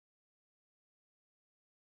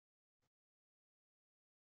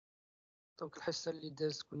دونك الحصه اللي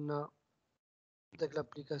دازت كنا داك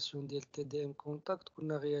لابليكاسيون ديال TDMcontact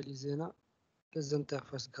كنا رياليزينا لي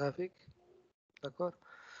زانترفاس غرافيك داكور.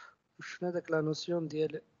 وشفنا داك لا نوسيون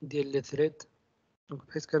ديال لي ثريد. دونك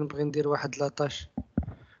بحيث كنبغي ندير واحد لاطاش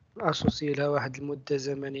اسوسي لها واحد المده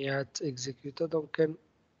زمنيه اكزيكيوتا، دونك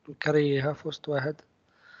كنكرييها في وسط واحد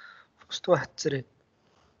الثريد.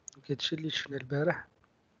 دونك هادشي اللي شفنا البارح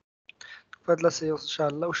في هاد لا سيونس ان شاء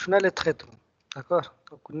الله. وشفنا لي تريتمون داكور.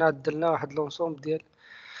 كنا عدلنا واحد لونسومبل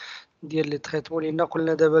ديال لي تريتمون لينا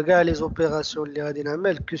قلنا دابا كاع لي زوبيراسيون اللي غادي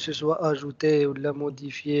نعمل كو سو سوا اجوتي ولا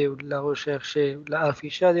موديفيي ولا ريشيرشي ولا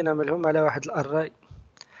افيشي غادي نعملهم على واحد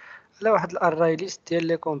الاراي ليست ديال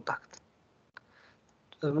لي كونتاكت.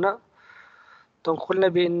 فهمنا؟ دونك قلنا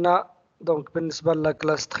بان دونك بالنسبه لا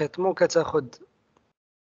كلاس تريتمون كتاخد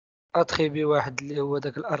اتريبي واحد اللي هو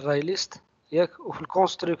داك الاراي ليست ياك، وفي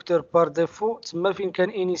الكونستركتور بار ديفو تما فين كان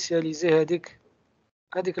انيسياليزي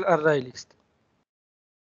هذيك الاراي ليست.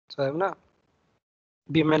 فهمنا؟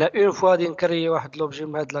 بمعنى اون فوا غادي نكري واحد لوبجي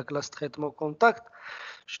من هاد لا كلاس تريتمون كونتاكت،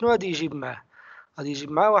 شنو غادي يجيب معاه؟ غادي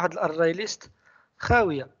يجيب معاه واحد الاراي ليست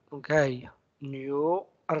خاويه. دونك ها هي نيو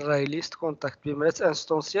اراي ليست كونتاكت بمعنى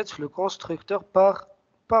انستونسيات في لو كونستركتور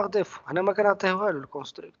بار ديفو. هنا ما كنعطيوها له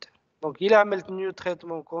الكونستركتور. دونك الا عملت نيو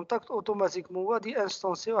تريتمون كونتاكت اوتوماتيكمون غادي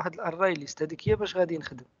انستونسي واحد الاراي ليست. هذيك هي باش غادي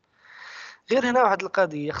نخدم. غير هنا واحد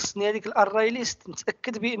القضيه، خصني هذيك الاراي ليست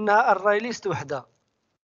نتاكد بانها اراي ليست وحده.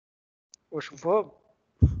 واش مفهوم؟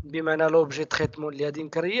 بمعنى لوبجي تريتمون اللي غادي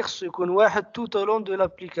نكري خصو يكون واحد توت اولون دو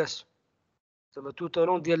لابليكاسيون، زعما توت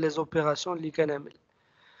اولون ديال لي زوبيراسيون اللي كنعمل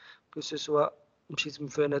كو سو سوا مشيت من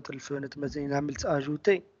فونيتر لفونيتر. مثلا عملت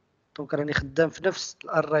اجوتي دونك راني خدام في نفس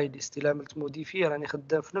الاراي ليست، الا عملت موديفي راني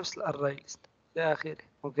خدام في نفس الاراي ليست الى اخره.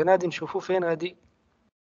 دونك هنا غادي نشوفوا فين غادي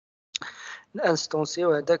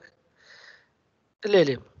نانستونسيو هذاك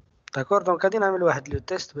ليليم داكور. دونك غادي نعمل واحد لو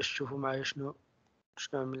تيست باش تشوفوا معايا شنو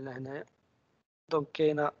عملنا هنايا. دونك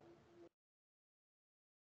كاينه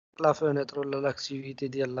لا فونيتر ولا لاكتيفيتي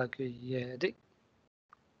ديال لاكوي هي هادي.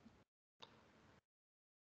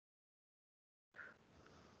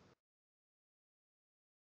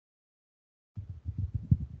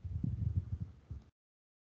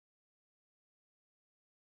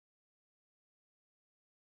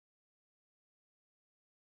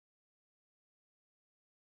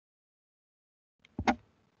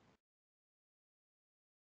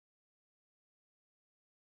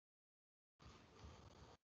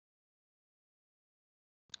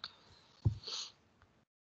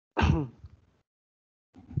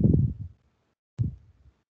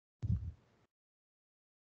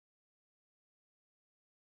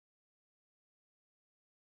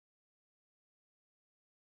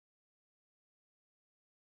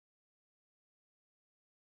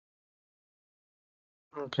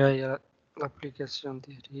 دونك هي لابليكاسيون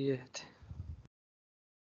ديالي هي هادي.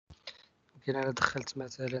 يمكن انا دخلت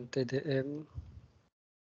مثلا تي دي ام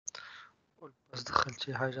والباس دخلت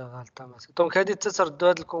شي حاجه غلطه مثلا. دونك هادي تتردو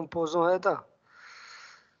هاد الكومبوزون هذا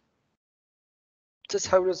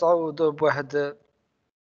تتحاولوا تعوضوه بواحد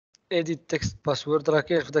اديت تكست باسورد راه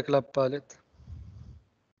كاين في داك لاباليت.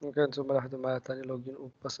 دونك هانتوما لاحظوا معايا ثاني لوغين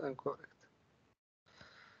او باس انكوريكت.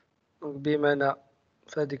 دونك بمعنى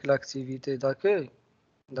في هاديك لاكتيفيتي داكوي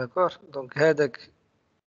داكور. دونك هاد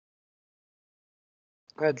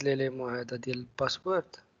ليليمون هذا ديال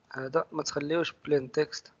الباسورد هذا ما تخليوش بلين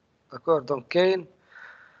تكست داكور. دونك كاين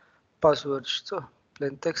باسورد شفتوه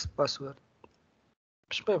بلين تكست باسورد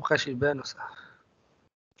باش ما يبقاش يبان وصافي.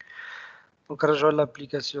 دونك نرجعو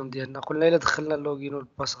لابليكاسيون ديالنا. قلنا الا دخلنا اللوغين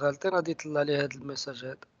والباس غالطين غادي يطلع لي هاد الميساج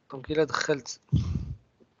هذا. دونك الا دخلت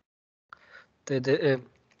تي دي ام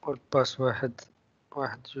والباس واحد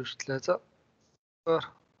جوج ثلاثة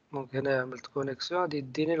دونك هنا عملت كونيكسيون غادي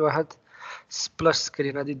يديني لواحد سبلاش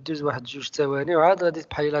سكرين. غادي دوز واحد جوج ثواني وعاد غادي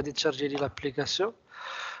بحال الا غادي تشارجي لي لابليكاسيون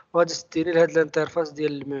وغادي تديني لهاد الانترفاس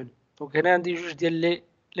ديال المنيو. دونك هنا عندي جوج ديال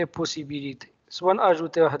لي بوسيبيليتي، سوا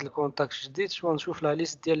ناجوتي واحد الكونتاكت جديد سوا نشوف لا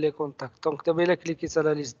ليست ديال لي كونتاكت. دونك دابا الا كليكيت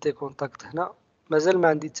على ليست دي كونتاكت هنا مازال ما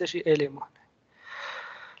عندي حتى شي اليمون،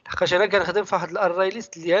 لحقاش انا كنخدم في واحد الاراي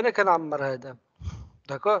ليست اللي انا كنعمر هذا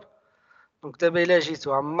داكور. دونك دابا الا جيت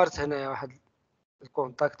وعمرت هنايا واحد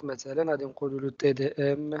الكونتاكت مثلا غادي نقولوا له تي دي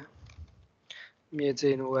ام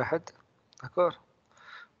 201 داكور،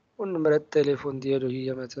 والنمرة التليفون ديالو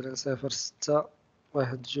هي مثلا 06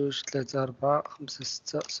 12 34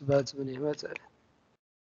 56 87 مثلا.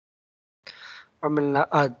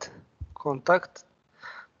 عملنا اد كونتاكت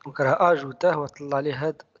دونك راه اجوتاه وطلع لي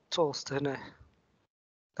هاد التوست هنايا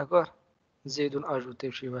داكور. نزيدو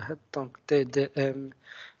ناجوتيو شي واحد دونك تي دي ام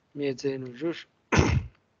 202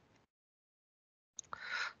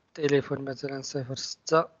 تليفون مثلا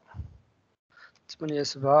 06 8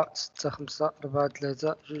 7 6 5 4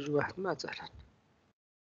 3 2 1 مثلا.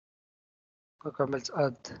 هاكا عملت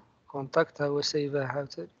اد كونتاكت، ها هو سيفاه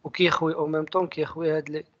عاوتاني وكيخوي او ميم طون كيخوي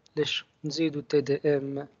هاد ليش نزيدو تي دي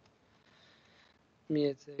ام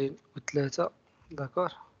 203.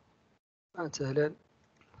 داكور مثلا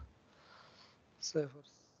 0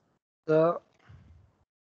 6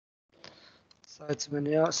 9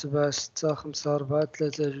 8 7 6 5 4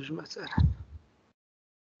 3 2 مثلا.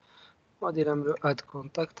 غادي نعملو اد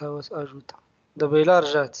كونتاكت، ها هو اجوتا. دابا الا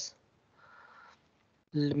رجعت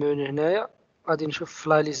للمنيو هنايا غادي نشوف في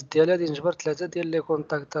لا ليست ديالي غادي نجبر 3 ديال لي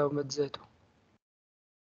كونتاكت ها هما تزادو.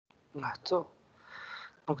 لاحظتو؟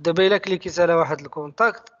 دونك دابا الا كليكيت على واحد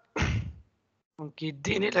الكونتاكت دونك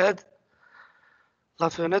كيديني لهاد لا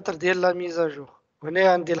فونيتر ديال لا ميزاجور.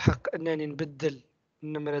 وهنايا عندي الحق انني نبدل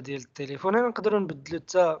النمرة ديال التليفون. هنا نقدروا نبدلو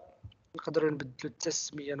حتى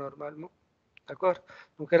السمية نورمالمون. داكور.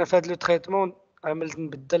 دونك انا في هاد لو تريتمون عملت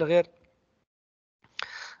نبدل غير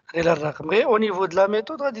الرقم. غير او نيفو د لا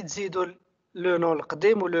ميثود غادي تزيدو لو نون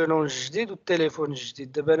القديم و لو نون الجديد و التليفون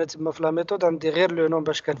الجديد. دابا انا تما في لا ميثود عندي غير لو نون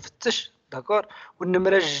باش كنفتش. داكور.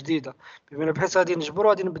 والنمرة الجديدة بحيث غادي نجبرو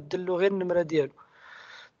غادي نبدلو غير النمرة ديالو.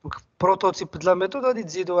 دونك بروتوتيب د لا ميثود غادي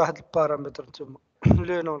تزيدو واحد البارامتر نتوما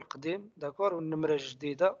لو نون القديم. داكور. والنمرة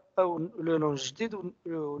الجديدة او لو نون الجديد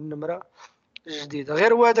والنمرة الجديدة.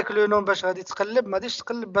 غير هو هداك لو نون باش غادي تقلب ما غاديش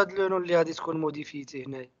تقلب بهاد لو نون اللي غادي تكون موديفيتي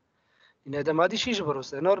هنايا. يعني هذا ما غاديش يجبرو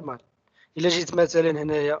سي نورمال. الا جيت مثلا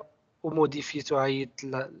هنايا وموديفيتو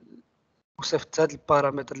عيطت وصيفط هاد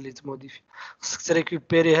البارامتر اللي تموديفي خصك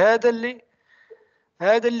تريكوبيري هذا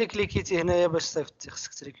اللي كليكيتي هنايا باش صيفطتي.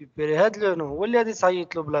 خصك تريكوبيري هاد لو نون هو اللي غادي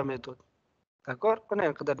تعيط له بلا ميثود. داكور. انا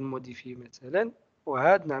نقدر نموديفي مثلا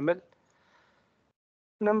وعاد نعمل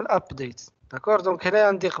ابديت. داكور. دونك هنا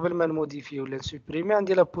عندي قبل ما نموديفي ولا نسوبريمي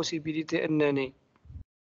عندي لا بوسيبيليتي انني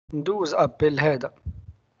ندوز ابل هذا.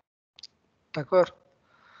 داكور.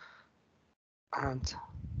 هانت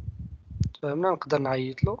فهمنا. نقدر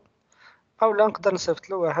نعيط له او لا نقدر نصيفط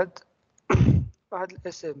له واحد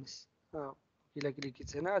الاس ام اس. الا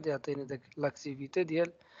كليكيت هنا غادي يعطيني داك لاكتيفيتي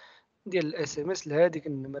ديال الاس ام اس لهاديك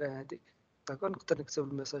النمره هاديك. داكور. نقدر نكتب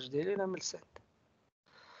الميساج ديالي نعمل سند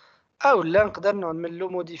او لا نقدر نعمل له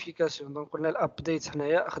موديفيكاسيون. دونك قلنا الابديت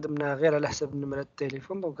حنايا خدمناها غير على حسب نمره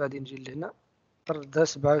التليفون. دونك غادي نجي لهنا نردها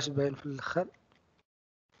 77 في الاخر.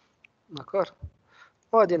 داكور.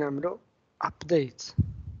 وغادي نعملو ابديت.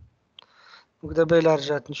 دونك دابا الا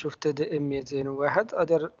رجعت نشوف تي دي ام 201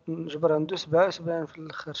 غادي نجبر عنده 77 في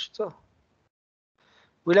الاخر. شفتو؟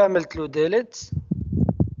 وإلا عملت له ديليت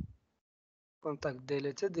كونتاكت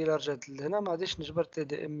ديليتد الا رجعت لهنا ما غاديش نجبر تي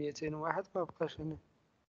دي ام 201 ما بقاش هنا.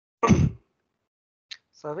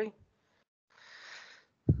 صافي.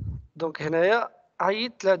 دونك هنايا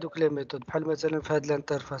عيطت لهادوك لي ميثود بحال مثلا في هاد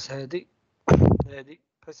الانترفاس هادي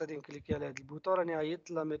بحيث غادي نكليكي على هاد البوطون راني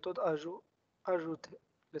عيطت لا ميثود اجوتي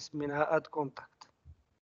اللي سميناها اد كونتاكت.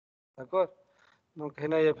 داكور. دونك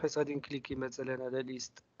هنايا بحيث غادي نكليكي مثلا على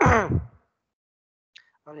ليست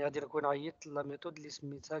راني غادي نكون عيطت لا ميثود اللي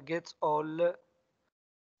سميتها get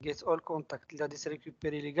all contact اللي غادي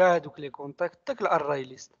تريكوبيري لي كاع هادوك لي كونتاكت داك الاري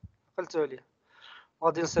ليست عقلتو عليها.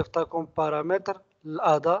 غادي نصيفطها كوم بارامتر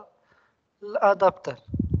الادابتر.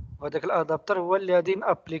 وهداك الادابتر هو اللي غادي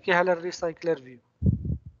نابليكيه على الريسايكلر فيو.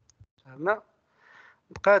 فهمنا؟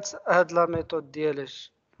 بقات هاد لا ميثود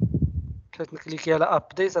ديالاش بغيت نكليكي على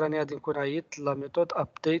ابديت راني غادي نكون عيطت لا ميثود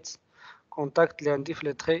ابديت كونتاكت اللي عندي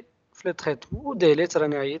في لي تريتمون. وديليت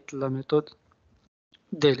راني عيطت لا ميثود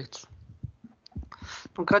ديليت.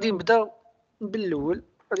 دونك غادي نبداو بالاول.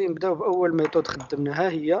 غادي نبداو باول ميثود خدمناها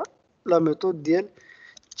هي لا ميثود ديال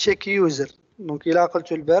تشيك يوزر. دونك الا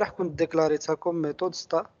عقلتو البارح كنت ديكلاريتها كوم ميثود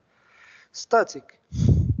ستاتيك.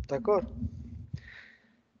 داكور.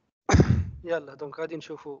 يلا دونك غادي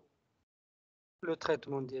نشوفو لو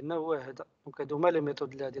تريتمون ديالنا هو هذا. دونك هادو هما لي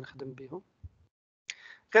ميثود اللي غادي نخدم بهم.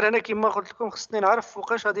 غير هنا كيما قلت لكم خصني نعرف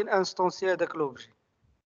فوقاش غادي نانستونسي هذاك لوبجي.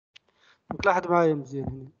 دونك لاحظ معايا مزيان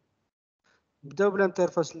هنا. نبداو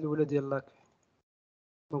بالانترفاس الاولى ديال لاكوي.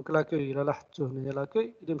 دونك لاكوي الا لاحظتو هنايا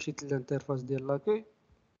لاكوي الا مشيت للانترفاس ديال لاكوي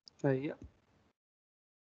ها هي.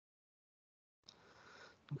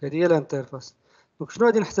 دونك هادي هي الانترفاس. دونك شنو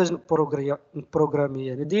غادي نحتاج نبروغرامي.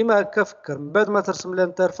 يعني ديما هكا فكر من بعد ما ترسم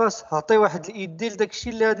الانترفاس عطي واحد الايدي لداكشي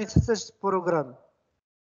اللي غادي تحتاج تبروغرامي.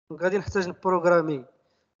 دونك غادي نحتاج نبروغرامي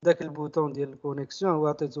داك البوطون ديال الكونيكسيون هو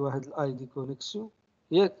عطيتو واحد الاي دي كونيكسيون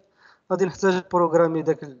ياك. غادي نحتاج نبروغرامي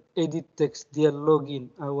داك الايديت تكست ديال اللوغين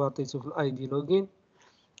هو عطيتو في الاي دي لوغين.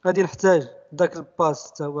 غادي نحتاج داك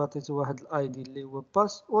الباس حتى هو عطيتو واحد الاي دي اللي هو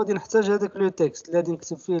باس. وغادي نحتاج هذاك لو تكست اللي غادي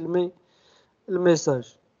نكتب فيه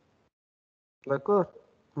الميساج. داكور.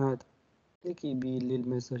 هذا اللي كيبين لي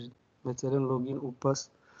الميساج مثلا لوغين او باس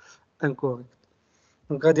انكوريكت.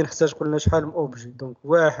 دونك غادي نحتاج قلنا شحال من اوبجي، دونك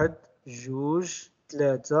واحد جوج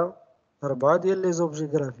ثلاثة 4 ديال لي زوبجي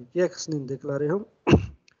غرافيك ياك خصني نديكلاريهم.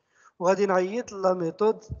 وغادي نعيط لا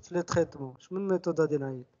ميثود في لي تريتمون. شمن ميثود غادي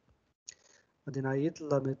نعيط؟ غادي نعيط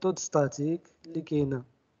لا ميثود ستاتيك اللي كاينه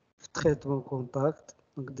في تريتمون كونتاكت.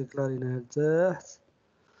 دونك ديكلاريناها لتحت.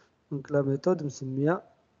 دونك لا ميثود مسميه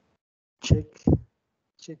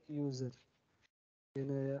تشيك يوزر.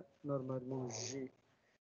 هنايا نورمالمون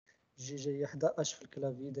جي جايه حدا اش في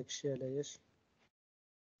الكلافي، داكشي علاش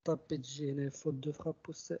طابيت جي هنا فوت دو فراب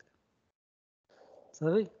بوسيل.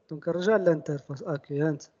 صافي. دونك نرجع للانترفاس اكي.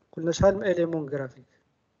 هانت قلنا شحال من اليمون غرافيك؟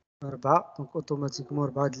 4. دونك اوتوماتيكمون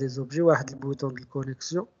 4 د لي زوبجي، واحد البوطون د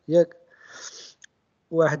الكونيكسيون ياك،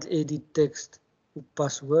 واحد ايديت تكست و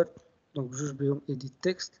باسورد. دونك بجوج بهم ايديت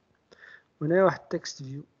تكست، وهنايا واحد تكست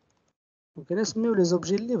فيو. دونك هنا سميو لي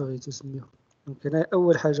زوبجي اللي بغيتو سميو. دونك هنا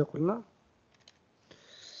اول حاجه قلنا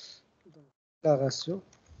لا راسيو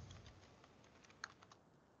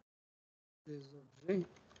لي زوبجي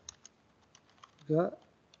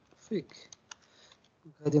غرافيك.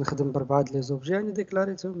 غادي نخدم ب4 د لي زوبجي يعني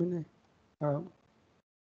ديكلاريتهم من هنا.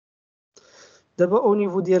 دابا او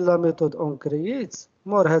نيفو ديال لا ميثود اون كرييت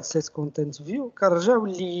مور هاد سيت كونتنت فيو كنرجعو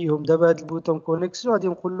نليهم. دابا هاد البوطون كونيكسيون غادي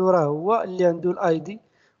نقولو راه هو اللي عنده الاي دي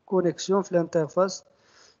كونيكسيون في الانترفاس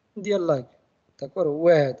ديال لايك. داكور، هو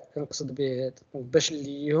هاد كنقصد به هاد. دونك باش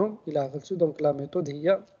نليهم الى عقلتو، دونك لا ميثود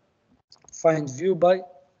هي find view by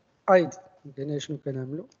id. دونك هنا شنو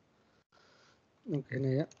كنعملو؟ دونك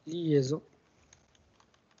هنايا ليزون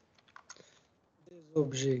دي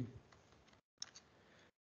زوبجي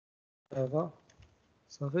جافا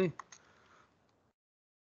صافي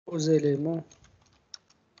aux éléments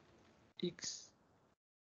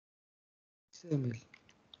XML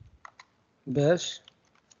باش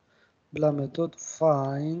بلا ميثود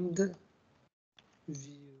find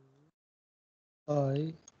view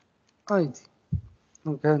by id.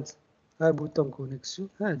 دونك هانت ها بوطون كونيكسيون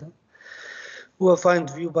هذا هو find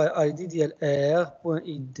view by id ديال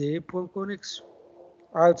r.id.connexion.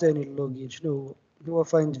 عاوتاني اللوغين شنو هو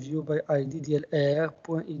find view by id ديال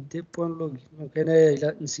r.id.login. دونك هنايا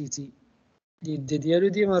الا نسيتي الid ديالو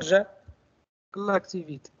ديما رجع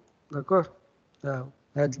لاكتيفيتي. داكور، ها هو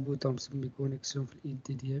هاد البوطون مسمي كونيكسيون في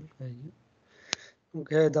الid ديالو ها هي.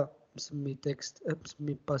 دونك هذا مسمي تكست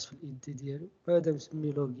مسمي باس في الid ديالو، وهذا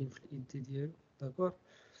مسمي لوغين في الid ديالو. داكور،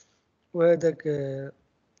 وهذاك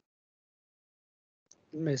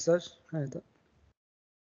الميساج هذا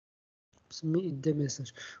مسمي id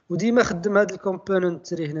ميساج. وديما خدم هاد الكومبوننت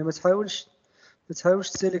تري هنا، ما تحاولش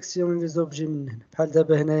تسيليكسيوني لي زوبجي من هنا. بحال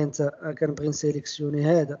دابا هنايا انت كنبغي نسيليكسيوني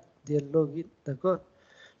هذا ديال اللوغين. داكور،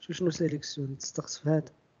 شنو سيليكسيوني تستقص في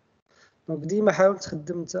هذا. دونك ديما حاول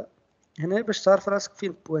تخدم انت هنا باش تعرف راسك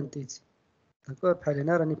فين بوانتيتي. داكور، بحال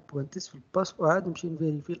هنا راني بوانتيت في الباس وعاد نمشي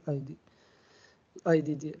نفيريفي الاي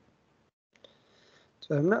دي ديال.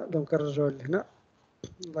 تفهمنا؟ دونك نرجعو لهنا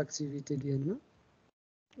لاكتيفيتي ديالنا.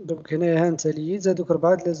 دونك هنايا هانت ليت هادوك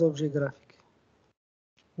 4 د لي زوبجي غرافيك.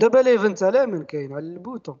 دابا ليفنت على من كاين على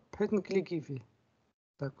البوطون بحيث نكليكي فيه.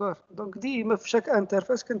 داكور، دونك ديما في شاك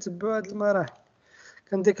انترفاس كنتبعو هاد المراحل.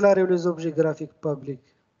 كنديكلاريو لي زوبجي غرافيك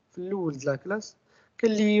بابليك في الاول د لا كلاس،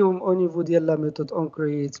 كنليهم او نيفو ديال لا ميثود اون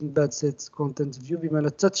كرييت من بعد سيت كونتنت فيو بما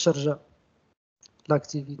حتى تشرجا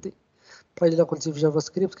لاكتيفيتي. بحال الا قلتي في جافا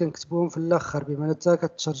سكريبت كنكتبوهم في الاخر بما حتى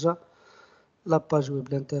كتشرجا لاباج ويب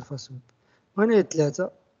الانترفاس ويب. وهنا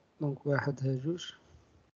 3. دونك 1 ها 2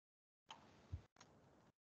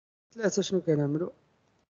 3. شنو كنعملو؟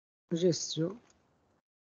 جيستيون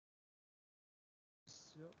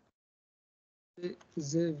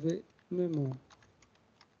des événements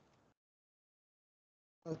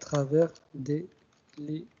à travers des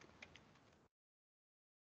clics.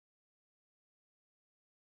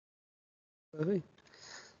 صافي.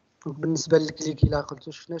 دونك بالنسبه للكليك الى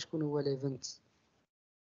عقلتو شفنا شكون هو ليفنت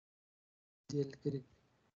ديال الكليك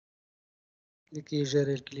اللي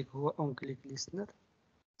كيجري الكليك هو اون كليك ليستنر.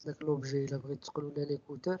 داك لوبجي الا بغيت تقول ولا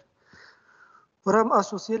ليكوتور، وراه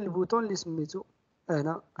ماسوسيي للبوطون اللي سميتو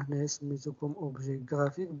انا هنايا سميتو كوم اوبجي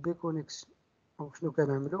غرافيك بي كونيكسيون. دونك شنو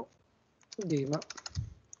كنعملو؟ ديما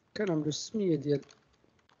كنعملو السميه ديال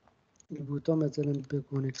البوطون مثلا بي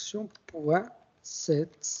كونيكسيون بوان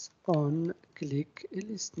سيت اون كليك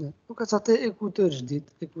ليستنر، وكتعطيه ايكوتور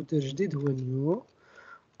جديد هو نيو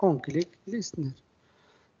اون كليك ليستنر.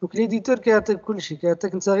 دونك ليديتور كيعطيك كلشي،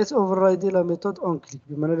 كيعطيك نتا غير اوفررايدي لا ميثود اون كليك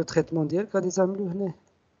بما لو تريتمون ديالك غادي تعملو هنا.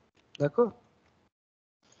 داكور،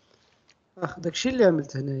 داكشي اللي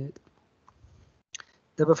عملت هنايا.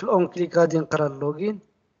 دابا في الاون كليك غادي نقرا اللوغين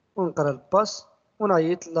ونقرا الباس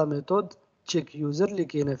ونعيط لا ميثود تشيك يوزر اللي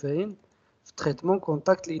كاينه فين في تريتمون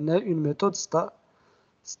كونتاكت لانها اون ميثود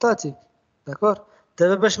ستاتيك. داكور.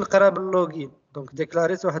 دابا باش نقرا باللوغين دونك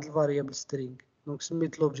ديكلاريت واحد الفاريابل سترينغ دونك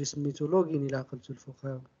سميت لوبجي سميتو لوغين الى عقلتو الفوق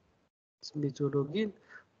ها سميتو لوغين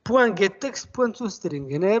بوين جيت تكست بوين تو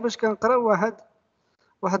سترينغ. هنايا باش كنقراو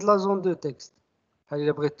واحد لا زون دو تكست بحال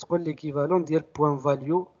الا بغيت تقول ليكيفالون ديال بوين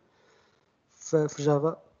فاليو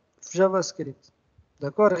في جافا سكريبت.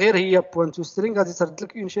 داكور. غير هي بوين تو سترينغ غادي ترد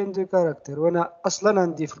لك اون شين دو كاركتير وانا اصلا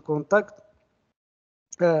عندي في الكونتاكت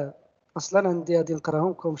اصلا عندي غادي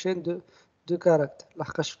نقراهم كوم شين دو كاركتير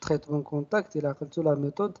لحقاش في تريتمون كونتاكت الى عقلتو لا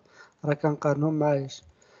ميثود راه كنقارنهم مع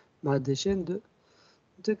مع دي شين دو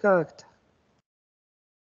كاركتير.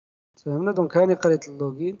 فهمنا. دونك هاني قريت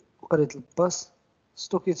اللوغين وقريت الباس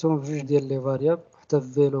ستوكيتهم في جوج ديال لي فاريابل وحده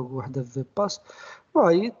في فيلوغ وحده في باس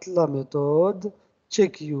وعيطت لا ميثود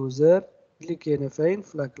تشيك يوزر اللي كاينه فين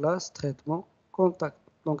في لا كلاس تريتمون كونتاكت.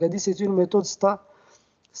 دونك هادي سي اون ميثود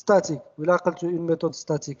ستاتيك. ولا عقلتو اون ميثود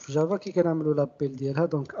ستاتيك في جافا كي كنعملو لابيل ديالها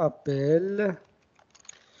دونك ابيل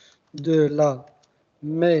دو لا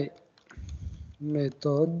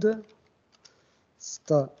ميثود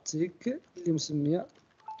ستاتيك اللي مسميه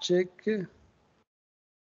تشيك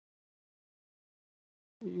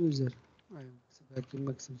يوزر. نكتبها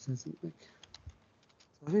كيما كتبتها تماك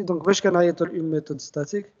صافي. دونك باش كنعيطو لأون ميثود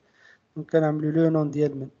ستاتيك دونك كنعملو لو نون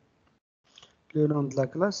ديال من لو نون د لا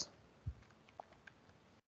كلاس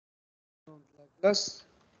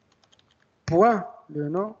بوين لو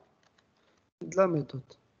نون د لا ميثود.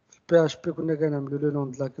 في بي اش بي كنا كنعملو لو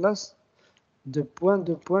نون د لا كلاس دو بوين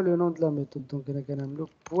لو نون د لا ميثود دونك هنا كنعملو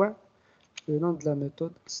بوين لو نون د لا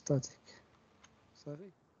ميثود ستاتيك صافي.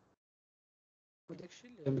 وداكشي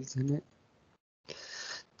اللي عملت هنا.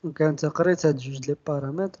 دونك انت قريت هاد جوج لي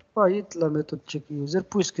بارامتر وعيطت لا ميثود تشيك يوزر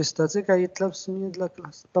بويسك ستاتيك عيطت لها بالسميه د لا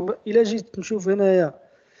كلاس. طب الا جيت نشوف هنايا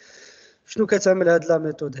شنو كتعمل هاد لا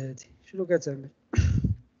ميثود هادي شنو كتعمل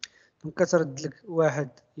دونك كترد لك واحد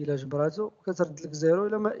الا جبراتو وكترد لك زيرو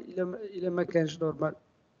الا ما كانش نورمال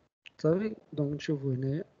صافي. دونك نشوفو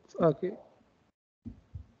هنايا في اكي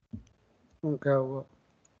دونك ها هو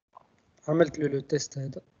عملت له لو تيست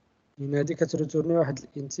هذا لان هادي كتريتورني واحد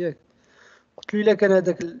الانت ياك قلت له الا كان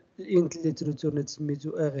هذاك الانت اللي تريتورني سميتو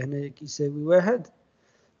اغ هنايا كيساوي واحد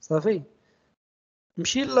صافي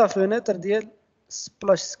نمشي لا فينيتر ديال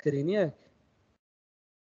سبلاش سكرين ياك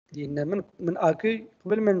لان من اكي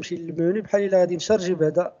قبل ما نمشي للمنيو بحال الا غادي نشارجي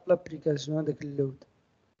بهذا لابليكاسيون هذاك اللود.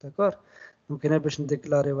 داكور. دونك هنا باش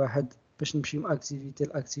نديكلاري واحد باش نمشي من اكتيفيتي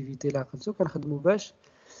لاكتيفيتي اللي عقلتو كنخدمو باش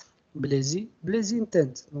بليزي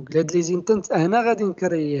انتنت. دونك هاد ليزي انتنت هنا غادي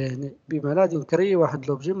نكري هنا بمعنى غادي نكري واحد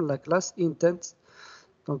لوبجي من لا كلاس انتنت.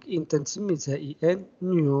 دونك انتنت سميتها اي ان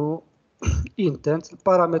نيو انتنت.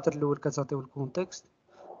 البارامتر الاول كتعطيو الكونتكست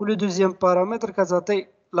ولو دوزيام بارامتر كتعطي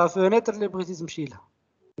لا فينيتر اللي بغيتي تمشي لها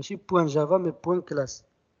ماشي بوين جافا مي بوين كلاس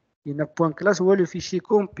لان بوين كلاس هو لو فيشي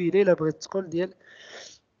كومبيلي الا بغيت تقول ديال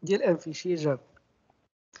ان فيشي جافا.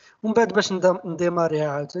 ومن بعد باش نديماريها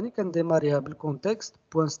عاوتاني كنديماريها بالكونتكست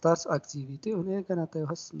بوين ستارت اكتيفيتي وهنا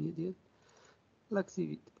كنعطيوها السميه ديال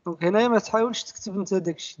لاكتيفيتي. دونك هنايا ما تحاولش تكتب انت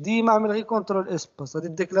داكشي ديما عمل غير كونترول اسباس غادي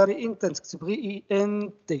ديكلاري انتنت تكتب غير اي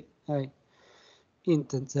ان تي هاي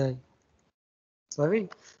انتنت هاي صافي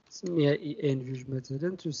سميها اي ان جوج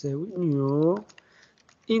مثلا تساوي نيو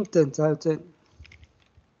انتنت عاوتاني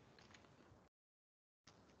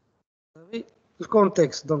صافي.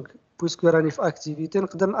 الكونتكست دونك بويسكو راني في اكتيفيتي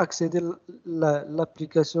نقدر ناكسيدي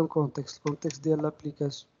لابليكاسيون الكونتكست ديال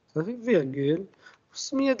لابليكاسيون صافي فيرغول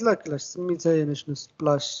السميه د لا كلاس سميتها انا شنو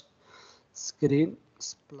سبلاش سكرين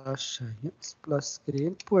سبلاش هي سبلاش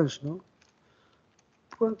سكرين بوين شنو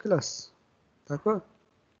بوين كلاس. داكور.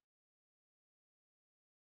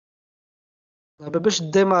 دابا باش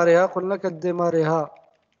ديماريها قلنا كديماريها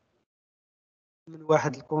من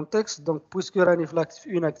واحد الكونتكست دونك بويسكو راني في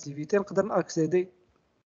اون اكتيفيتي نقدر ناكسيدي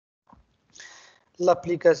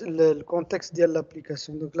l'application le contexte ديال l'application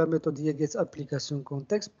دونك لا ميثود هي get application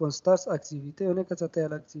context point start activité هنا كتعطيها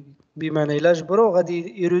l'activité بمعنى الا جبرو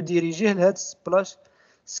غادي يروديريجيه لهاد سبلاش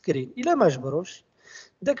سكرين. الا ما جبروش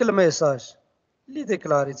داك الميساج اللي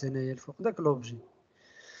ديكلاريت هنايا الفوق داك لوبجي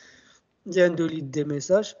اللي عنده ليد دي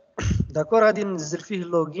ميساج داكور غادي ننزل فيه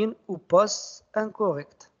لوغين و باس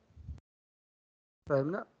انكوريكت.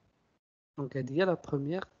 فهمنا. دونك هادي هي لا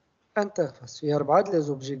بروميير انترفاس فيها 4 لي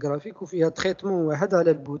زوبجي غرافيك وفيها تريتمون واحد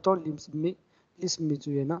على البوطون اللي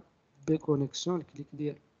سميتو هنا بي كونيكسيون الكليك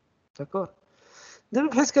ديالو. داكور. دابا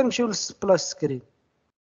بحيث كنمشيو للسبلاش سكرين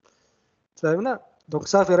فهمنا. دونك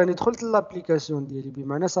صافي راني دخلت لابليكاسيون ديالي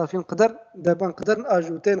بمعنى صافي نقدر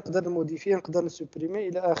ناجوتي نقدر نموديفي نقدر نسوبريمي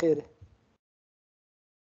الى اخره.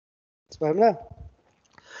 فهمنا.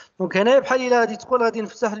 دونك هنايا بحال الا غادي تقول غادي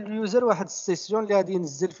نفتح لليوزر واحد السيسيون اللي غادي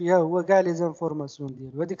ينزل فيها هو كاع لي زانفورماسيون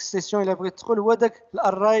ديالو. هذيك السيسيون الا بغيت تدخل هو داك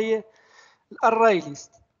الاراي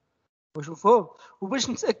ليست. وشوفوا وباش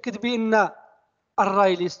نتاكد بان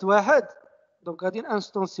اراي ليست واحد، دونك غادي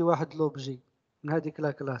انستونسي واحد لوبجي من هذيك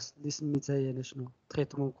لا كلاس اللي سميتها هي انا شنو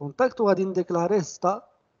تريتمون كونتاكت، وغادي نديكلاريه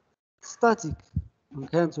ستاتيك.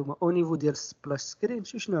 دونك ها نتوما او نيفو ديال سبلاش سكرين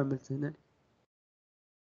شنو عملت هنا؟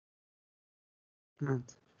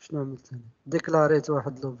 هانت شنو عملت هنا؟ ديكلاريت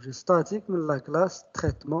واحد لوبجي ستاتيك من لا كلاس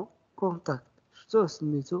تريتمون كونتاكت، شفتوه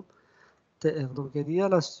سميتو تي اف. دونك هادي هي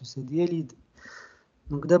لاستوس، هادي هي ليدي.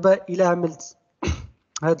 دونك دابا الا عملت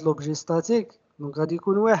هاد لوبجي ستاتيك دونك غادي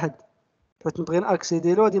يكون واحد، بغيت نبغي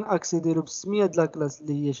ناكسيديلو غادي ناكسيديلو بالسميه د لا كلاس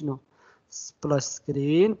اللي هي شنو سبلاش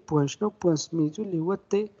سكرين بوان شنو بوان سميتو اللي هو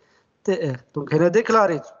تي ار. دونك هنا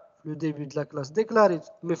ديكلاريتو لو ديبي د لا كلاس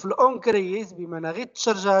ديكلاريتو، مي في الاون كرييت بمعنى غير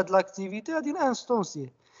تشارجا هاد لاكتيفيتي غادي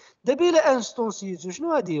نانستونسيه. دابا الا انستونسيتو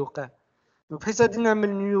شنو غادي يوقع؟ دونك بحيث غادي نعمل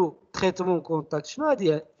نيو تريتمون كونتاكت شنو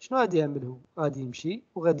غادي يعمل هو؟ غادي يمشي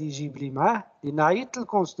وغادي يجيب لي معاه لان عيطت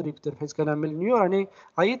للكونستركتور، حيت كنعمل نيو راني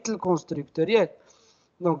عيطت للكونستركتور ياك.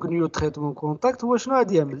 دونك نيو تريتمون كونتاكت هو شنو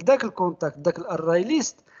غادي يعمل؟ داك الكونتاكت داك الاراي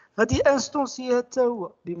ليست غادي انستونسيه حتى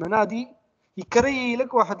هو، بمعنى غادي يكري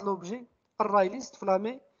لك واحد لوبجي اراي ليست في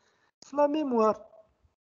لا ميموار.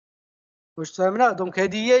 واش فهمنا؟ دونك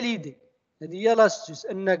هذه هي ليدي، هذه هي لاستيس،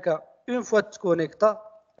 انك اون فوا تكونيكتا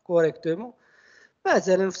كوريكتومون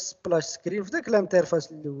مثلا في سبلاش سكرين في داك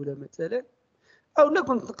الانترفاس الاولى مثلا، او لا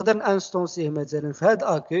كنت نقدر نانستونسيه مثلا في هاد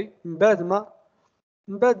اكي من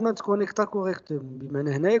بعد ما تكونيكتا كوريكتومون،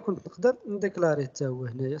 بمعنى هنايا كنت نقدر نديكلاري حتى هو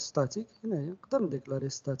هنايا ستاتيك، هنايا نقدر نديكلاري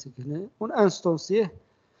ستاتيك هنايا ونانستونسيه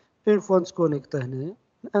اون فوا نتكونيكتا هنايا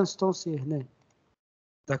نانستونسيه هنايا.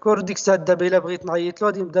 داكور ديك الساعه دابا الا بغيت نعيط له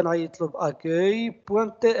غادي نبدا نعيط له باكاي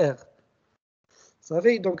بوان تي ار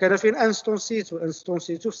صافي. دونك انا فين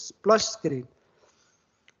انستونسيتو في سبلاش سكرين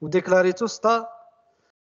وديكلاريتو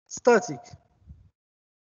ستاتيك.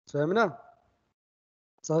 فهمنا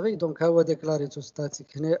صافي؟ دونك ها هو ديكلاريتو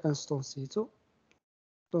ستاتيك هنا انستونسيتو.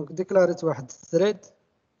 دونك ديكلاريت واحد الثريد،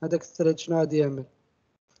 هذاك الثريد شنو غادي يعمل؟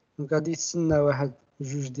 دونك غادي يتسنى واحد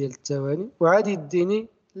جوج ديال الثواني وعادي يديني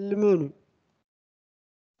المنيو.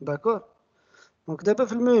 داكور؟ دونك دابا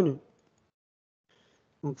في المنيو،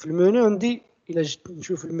 دونك في المنيو عندي الا جيت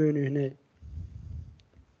نشوف المنيو هنايا،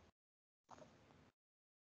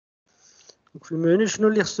 دونك في المنيو شنو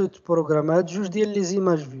اللي خصو يتبروغرام؟ هاد جوج ديال لي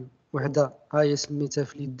زيماج فيو، وحده ها هي سميتها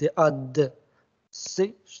في اليد اد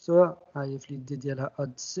سي، شفتوها ها هي في اليد ديالها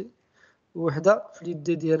اد سي، وحده في اليد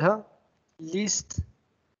ديالها ليست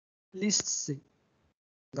سي.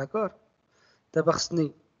 داكور؟ دابا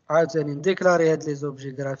خصني عاوتاني نديكلاري هاد لي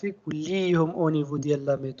زوبجي غرافيك ونليهم او نيفو ديال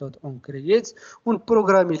لا ميثود اون كرييت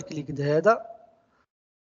ونبروغرامي الكليك د هذا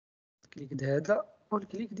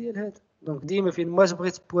والكليك ديال هذا. دونك ديما فين ما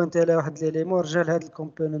بغيت بوينتي على واحد ليليمون رجع لهاد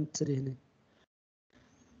الكومبوننت اللي هنا.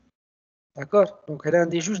 داكور؟ دونك هنا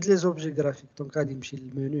عندي جوج لي زوبجي غرافيك، دونك غادي نمشي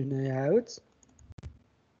للمنيو هنايا عاود.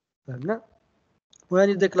 فهمنا؟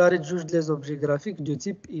 وغادي ديكلاريت جوج لي زوبجي غرافيك دو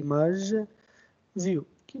تيب ايماج فيو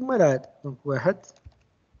كيما العادة. دونك واحد،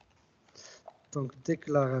 دونك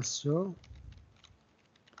ديكلاراسيون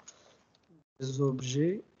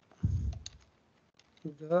زوبجي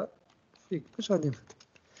غرافيك. باش غادي نخدم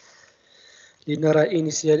لان راه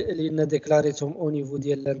انيسيال لان ديكلاريتهم او نيفو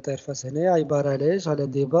ديال الانترفاس هنايا عبارة على ايش؟ على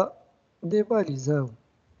ديباليزاو.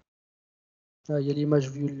 ها هي ليماج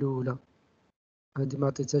فيو الاولى، هادي ما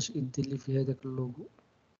عطيتهاش دير لي فيها داك اللوغو.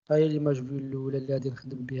 ها هي ليماج فيو الاولى اللي غادي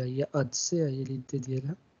نخدم بها هي اد سي، ها هي اليد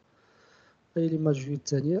ديالها. ها هي ليماج فيو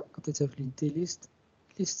الثانيه عطيتها في اليد ليست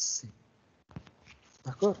سي.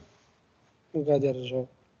 داكور؟ وغادي نرجعو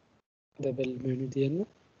دابا للمنيو ديالنا.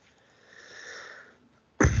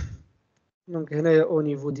 دونك هنايا او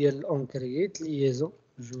نيفو ديال اون كرييت ليزون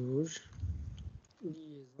جوج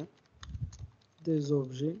ليزون دي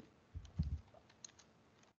زوبجي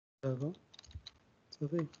دابا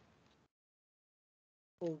صافي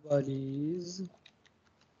او باليز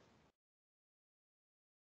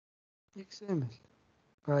اكس ام ال.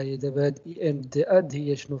 ها هي دابا هاد اي ام دي اد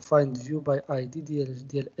هي شنو؟ فايند فيو باي اي دي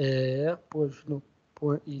ديال ار بوان شنو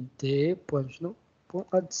بوان اي دي بوان شنو بوان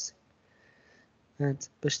اد سي. هانت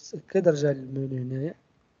باش تتاكد رجع للمنيو هنايا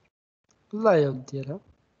اللايوت ديالها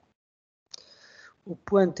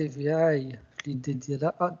وبوانتي فيها، ها هي في اليد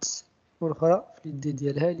ديالها اد سي والاخرى في اليد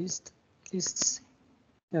ديالها ليست سي.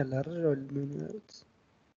 يلا نرجعو للمنيو عاود.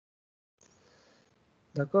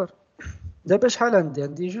 داكور؟ دابا شحال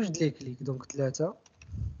عندي جوج د لي كليك، دونك ثلاثة.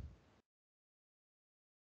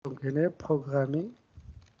 دونك هنا بروغرامي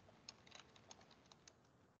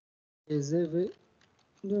ايزيفي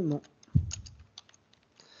نو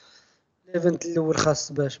ليفنت الاول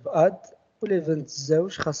خاص باش باد، وليفنت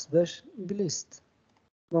الزوج خاص باش بليست.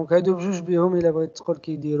 دونك هادو بجوج بيهم الا بغيت تقول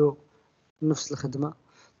كيديروا نفس الخدمه.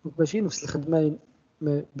 دونك ماشي نفس الخدمه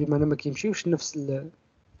بمعنى ما كيمشيوش نفس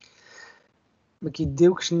ما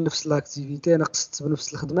كيديوكش نفس لاكتيفيتي. انا قصدت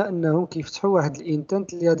بنفس الخدمه انهم كيفتحوا واحد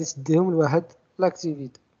الانتنت اللي غادي تديهم لواحد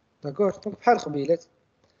لاكتيفيتي. داكور. دونك بحال قبيلات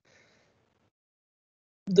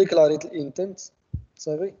ديكلاريت الانتنت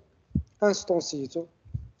صافي انستونسيتو،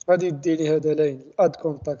 غادي يديني هذا لاين اد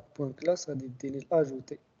كونتاكت بوين كلاس، غادي يديني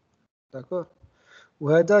الاجوتي. داكور.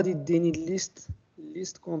 وهذا غادي يديني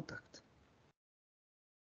الليست كونتاكت.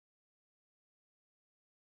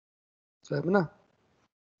 فهمنا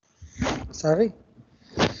صافي.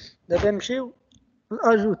 دابا نمشيو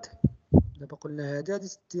لاجوتي. دابا قلنا هذه غادي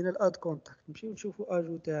تدينا الاد كونتاكت، نمشيو نشوفو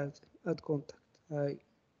اجوتي عاوتاني اد كونتاكت. هاي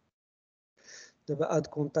دابا اد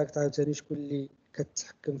كونتاكت عاوتاني شكون اللي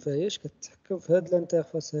كتحكم فيهاش؟ كتحكم في هاد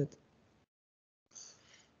الانترفاس هاد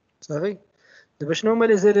صافي. دابا شنو هما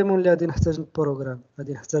لي زيليمون اللي غادي نحتاج نبروغرام؟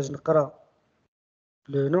 غادي نحتاج نقرا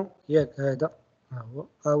لو نو ياك، هذا ها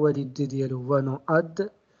هو اليدي ديالو هو نو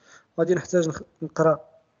اد. غادي نحتاج نقرا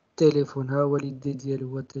تليفون، ها هو اليدي ديالو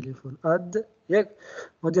هو تليفون اد ياك.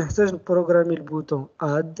 غادي نحتاج نبروغرامي البوطون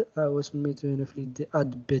اد، ها هو سميتو هنا في اليدي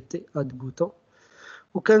اد بي تي اد بوطون.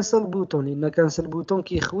 وكانسل بوطون لان كانسل بوطون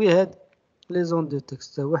كيخوي هاد لي زون دو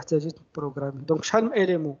تكست، هو احتاجيت نبروغرامي. دونك شحال من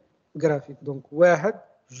اليمون غرافيك؟ دونك واحد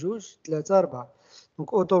جوج ثلاثة أربعة.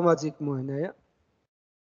 دونك اوتوماتيكمون هنايا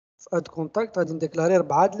في اد كونتاكت غادي نديكلاري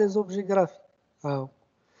 4 د لي زوبجي غرافيك. هاو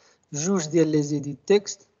جوج ديال لي زيدي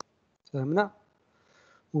تكست فهمنا،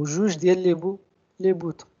 وجوج ديال لي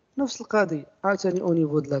بوطون نفس القضيه عاوتاني او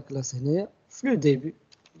نيفو د لا كلاس هنايا في لو ديبي.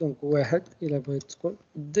 دونك واحد الا بغيت تقول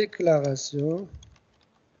ديكلاراسيون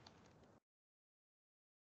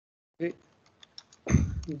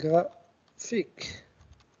غرافيك،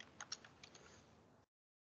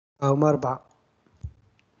 هاهما 4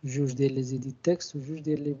 جوج ديال لي زيدي تكست وجوج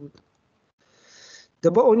ديال لي بوطون.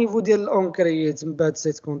 دابا او نيفو ديال الاونكرييت من بعد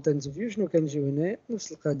سيت كونتنت فيو شنو كنجيو هنايا؟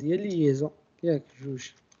 نفس القضيه ليزون ياك،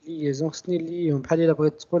 جوج ليزون خصني نليهم بحال الا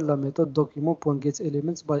بغيت تقول لا ميثود دوكيمون بوين جيت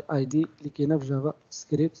اليمنت باي اي دي اللي كاينه في جافا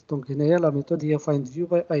سكريبت. دونك هنايا لا ميثود هي فايند فيو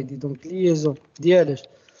باي اي دي. دونك ليزون ديالاش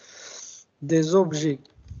دي زوبجي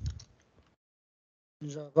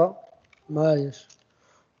جافا مايش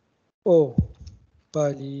او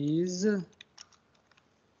باليز.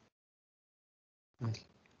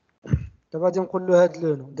 دابا غادي نقول له هاد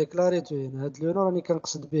لو نو ديكلاريتو هنا. هاد لو نو راني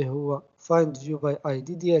كنقصد به هو فايند فيو باي اي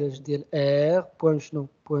دي ديالاش ديال ار بوين شنو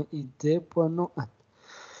بوين اي دي بوين نو اد،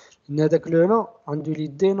 لان هداك لو نو عندو لي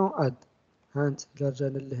دي نو اد. هانت الا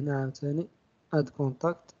رجعنا لهنا عاوتاني اد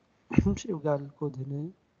كونتاكت نمشيو كاع للكود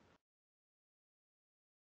هنايا،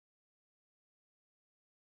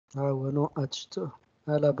 ها هو نو اد شتوه،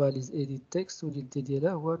 ها لا باليز ايديت تكست واليد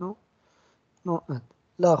ديالها هو نو اد.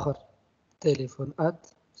 الاخر تليفون اد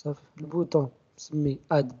صافي. البوطون مسمي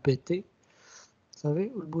اد بي تي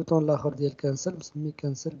صافي، والبوطون الاخر ديال كانسل مسمي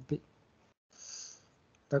كانسل بي.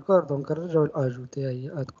 داكور. دونك نرجعو لاجوتي،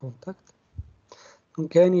 هي اد كونتاكت.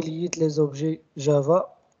 دونك هاني ليت لي زوبجي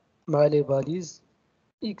جافا مع لي باليز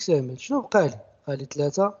اكس ام ال. شنو بقالي؟ بقالي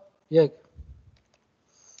 3 ياك،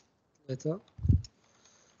 3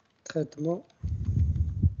 تريتمون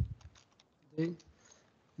دي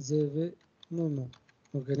زيفينمون.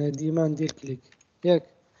 دونك انا ديما ندير كليك ياك،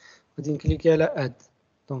 غادي نكليكي على اد.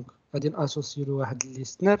 دونك غادي ناسوسيلو واحد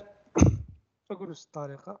ليستنر نقول نفس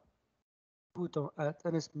الطريقه بوطون اد،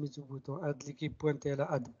 انا سميتو بوطون اد اللي كيبوينتي على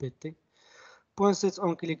اد بي تي بوين سيت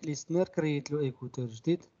اون كليك ليستنر. كرييت له ايكوتور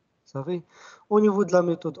جديد صافي. او نيفو د لا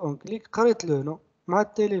ميثود اون كليك قريت لو نو مع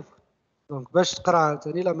التليفون. دونك باش تقرا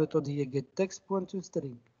عاوتاني لا ميثود هي get text point to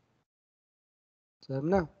string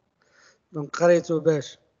فهمنا. دونك قريتو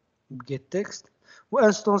باش get text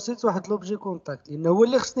وانستونسيت واحد لوبجي كونتاكت لان هو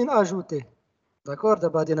اللي خصني ناجوتيه. داكور.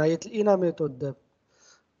 دابا غادي نعيط لاينا ميثود، دابا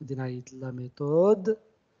غادي نعيط لا ميثود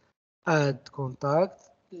اد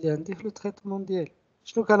كونتاكت اللي عندي في لو تريتمون ديالي.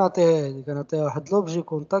 شنو كنعطيها هادي؟ كنعطيها واحد لوبجي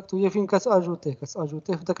كونتاكت وهي فين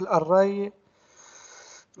كتاجوتيه في داك الاراي،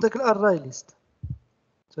 في داك الاراي ليست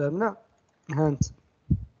فهمنا. هانت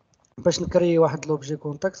باش نكري واحد لوبجي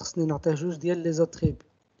كونتاكت خصني نعطيه جوج ديال لي زاتريبي.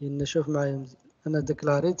 لان شوف معايا مزيان، انا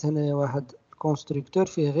ديكلاريت هنايا واحد كونستركتور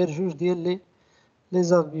فيه غير جوج ديال لي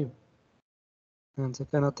زارغيوم. هانت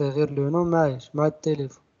كنعطيه غير لو نو معايش مع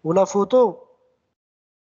التليفون، ولا فوتو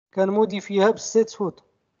كنموديفيها بالسيت فوتو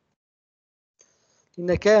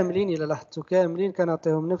لان كاملين الا لاحظتو كاملين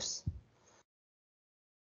كنعطيهم نفس،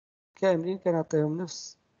 كاملين كنعطيهم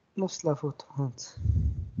نفس لا فوتو. هانت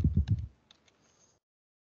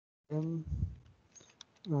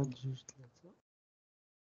واحد جوج ثلاثة،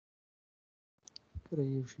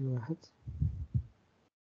 كريو شي واحد،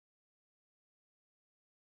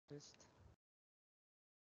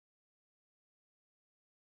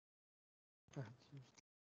 واحد جوج.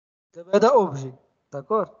 دابا هذا اوبجي،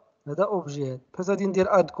 داكور، هذا اوبجي. هذا فاش غادي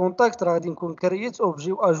ندير اد كونتاكت راه غادي نكون كرييت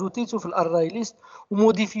اوبجي واجوتيتو في الاراي ليست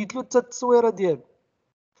وموديفيت له حتى التصويره ديالو.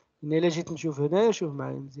 يعني الا جيت نشوف هنايا، شوف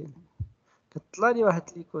معايا مزيان، كتطلع لي واحد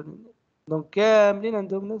ليكون هنا، دونك كاملين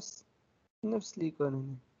عندهم نفس ليكون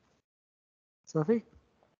هنا. صافي،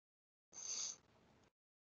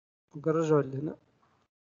 نرجعو لهنا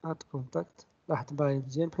اد كونتاكت، لاحظ معايا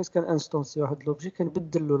مزيان، بحيث كان انستونسي واحد لوبجي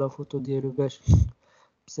كنبدل له لا فوتو ديالو باش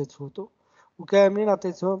بسيت فوتو، وكاملين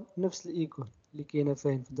عطيتهم نفس الايكون اللي كاينه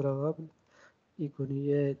فين في دراغابل.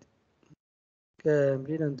 ايكونيات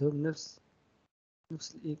كاملين عندهم نفس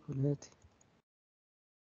الايكون هادي.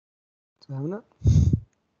 فهمنا؟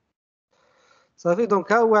 صافي،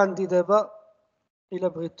 دونك ها هو عندي دابا. الا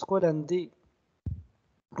بغيت تقول عندي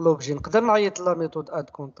لوبجي، نقدر نعيط لا ميثود اد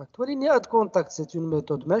كونتاكت، ولكن اد كونتاكت سي اون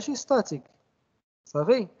ميثود ماشي ستاتيك.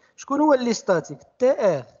 صافي، شكون هو اللي ستاتيك؟ تي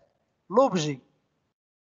ار، لوبجي.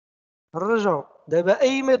 نرجعو دابا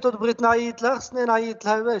اي ميثود بغيت نعيط لها خصني نعيط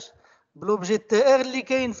لها باش بلوبجي تي ار اللي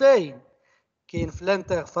كاين فين، كاين في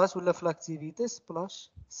الانترفاس ولا في لاكتيفيتي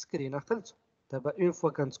سبلاش سكرين. عقلتو؟ دابا اون فوا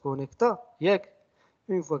كنتكونيكتا ياك،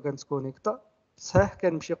 اون فوا كنتكونيكتا صحيح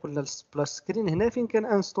كنمشي قلنا للسبلاش سكرين، هنا فين كان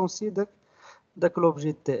انستونسي داك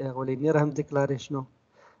لوبجي تي ار، ولكن راه مديكلاري شنو؟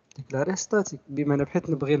 ديكلاري ستاتيك، بمعنى بحيت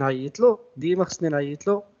نبغي نعيط له ديما خصني نعيط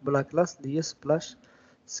له بلا كلاس اللي هي سبلاش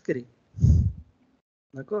سكرين.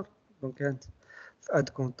 داكور، دونك هانت في اد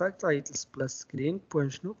كونتاكت عيط لسبلاش سكرين بوان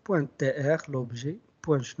شنو بوان تي ار لوبجي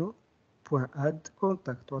بوان شنو بوان اد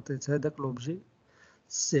كونتاكت، وعطيت هذاك لوبجي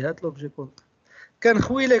سي هاد لوبجي كونتاكت.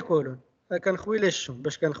 كنخوي لي كولون، كنخوي لي الشوم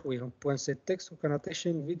باش كنخويهم بوان سيت تكست، وكنعطي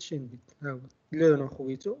شين فيد. ها هو لو نو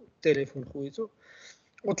خويتو، التليفون خويتو،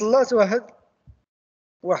 وطلعت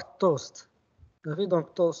واحد توست. صافي، دونك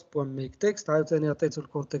توست بوان ميك تكست، عاوتاني عطيتو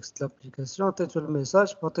الكونتكست لابليكاسيون، عطيتو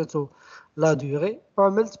الميساج، وعطيتو لا دوغي،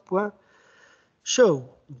 وعملت بوان شو.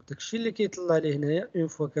 داكشي اللي كيطلع لي هنايا اون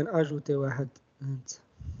فوا كان اجوتي واحد هانت،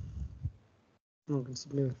 دونك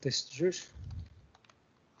نسميوه تيست جوج.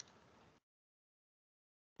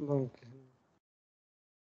 دونك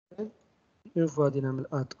اون فوا غادي نعمل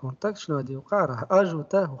اد كونتاكت، شنو غادي يوقع؟ راه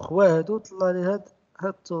اجوتاه وخوا هادو، طلع لي هاد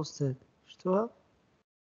التوست هاد، شفتوها؟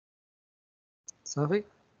 صافي،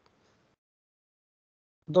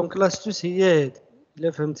 دونك لاستوس هي هادي.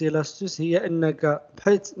 الا فهمتي لاستوس هي انك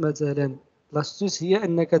بحيث مثلا، لاستوس هي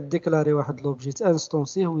انك تديكلاري واحد لوبجيت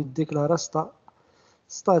انستونسيه ويديكلارا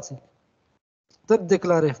ستاتيك. تقدر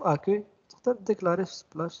ديكلاريه في اكي، تقدر ديكلاريه في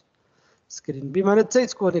سبلاش سكرين، بمعنى حتى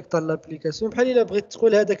يتكونيكتا لابليكاسيون بحال الا بغيت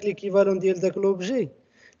تقول هذاك ليكيفالون ديال داك لوبجي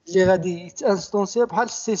اللي غادي يتانستونسيا بحال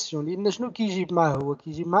السيسيون، لان شنو كيجيب معاه؟ هو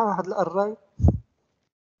كيجيب معاه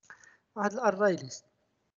واحد الاراي ليست.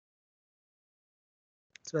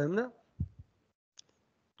 تفهمنا؟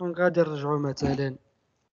 دونك غادي نرجعو مثلا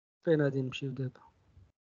فين غادي نمشيو دابا،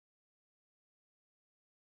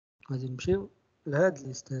 غادي نمشيو لهاد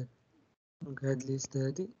ليست هادي. دونك هاد ليست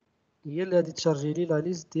هادي هي اللي غادي تشارجي لي لا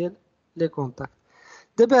ليست ديال لي كونتاكت.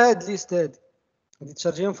 دابا هاد ليست هادي غادي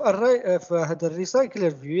تشارجيهم في اراي، في هاد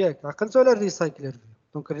الريسايكلر فيو. ياك عقلتو على الريسايكلر فيو؟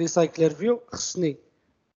 دونك الريسايكلر فيو خصني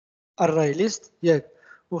اراي ليست ياك،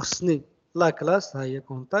 وخصني لا كلاس ها هي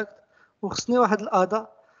كونتاكت، وخصني واحد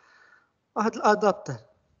الادابتر.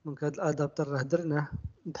 دونك هاد الادابتر راه درناه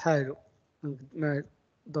بحالو.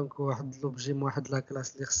 دونك واحد لوبجي من واحد لا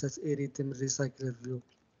كلاس اللي خصها تيريتي من ريسايكلر فيو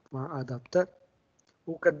مع ادابتر،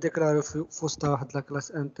 وكديكلاري في وسطها واحد لا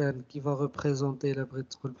كلاس انترن كي فا ريبريزونتي الا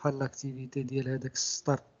بغيت تقول بحال لاكتيفيتي ديال هذاك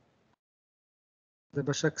السطر.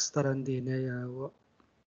 دابا شاك سطر عندي هنايا هو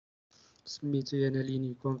سميتو انا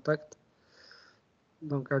ليني كونتاكت.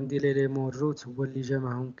 دونك عندي ليليمون روت هو اللي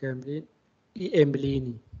جمعهم كاملين، اي ام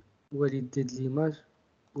ليني هو اللي ديد ليماج،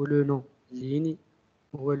 ولو نون ليني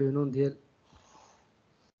هو لو نون ديال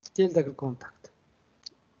داك الكونتاكت،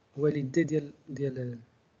 هو اللي ديال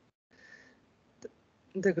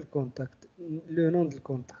داك الكونتاكت، لو نون ديال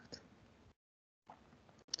الكونتاكت.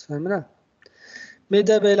 تفهمنا؟ مي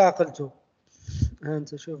دابا الا عقلتو، ها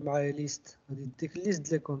انت شوف معايا ليست، غادي ديك ليست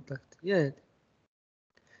ديال كونتاكت هي هادي.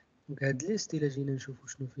 دونك هاد ليست الا جينا نشوفو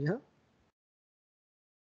شنو فيها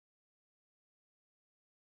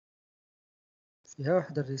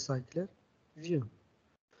واحد الريسايكلر فيو،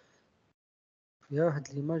 فيها واحد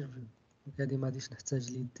ليماج فيو. دونك هادي مغاديش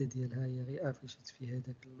نحتاج ليد ديالها، هي غير افيشات فيها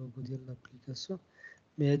داك اللوغو ديال لابليكاسيون.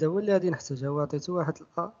 مي هذا هو اللي غادي نحتاجها، هو عطيتو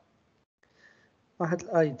واحد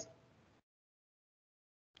الاي دي.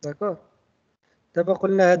 داكور، دابا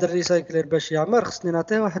قلنا هذا الريسايكلر باش يعمر خصني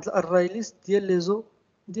نعطيه واحد الارراي ليست ديال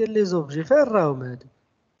لي زوبجي. فين راهم هادو؟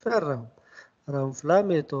 فين راهم في لا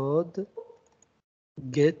ميثود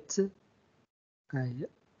get. هاهي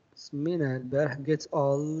سميناها البارح get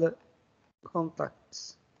all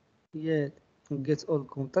contacts. هي get all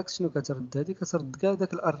contacts. شنو كترد هادي؟ كترد كاع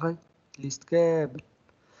داك الارراي ليست كامل.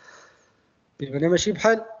 بمعنى ماشي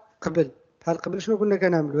بحال قبل. بحال قبل شنو كنا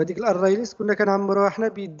كنعملو؟ هاديك الارراي ليست كنا كنعمروها حنا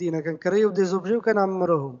بيدينا، كنكريو دي زوبجي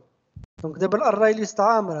وكنعمروهم. دونك دابا الارراي ليست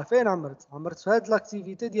عامره. فين عمرت في هاد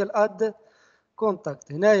لاكتيفيتي ديال اد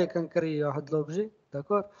كونتاكت. هنايا كنكري واحد لوبجي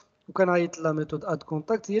داكور، وكنعيط لا ميثود اد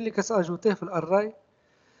كونتاكت هي اللي كتاجوتيه في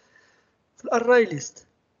الارراي ليست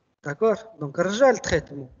داكور. دونك نرجع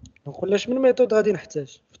للتريتمون. دونك قلنا شمن ميثود غادي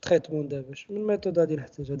نحتاج في التريتمون دابا. شمن ميثود غادي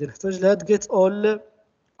نحتاج لهاد جيت اول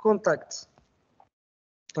كونتاكت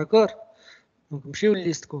داكور. دونك نمشيو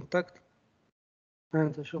لليست كونتاكت. ها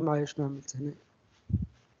انت شوف معايا شنو عملت هنا.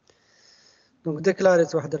 دونك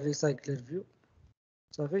ديكلاريت واحد الريسايكلر فيو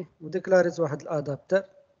صافي، وديكلاريت واحد الادابتر.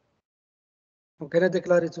 دونك انا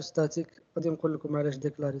ديكلاريتو ستاتيك، غادي نقول لكم علاش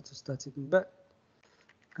ديكلاريتو ستاتيك من بعد.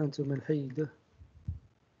 هانتوما نحيدوه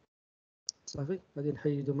صافي، غادي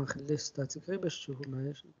نحيدو ما نخليه ستاتيك غير باش تشوفوا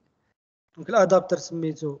معايا شنو. دونك الادابتر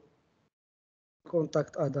سميتو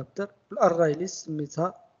كونتاكت ادابتر، الارراي ليست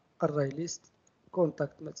سميتها array list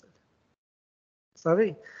كونتاكت مثلا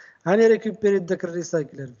صافي. هاني ريكوبيريت داك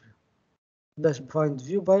الريسايكلر فيو باش بفايند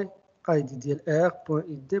فيو باي اي دي ديال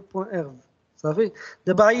r.id.rv صافي.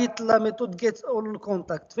 دابا عيطت لا ميثود جيت اول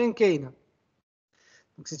كونتاكت. فين كاينه؟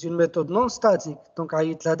 دونك سيت اون ميثود نون ستاتيك. دونك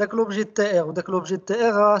عيط لها داك لوبجي تاع ار، وداك لوبجي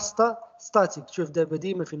تاع ار ستاتيك. شوف دابا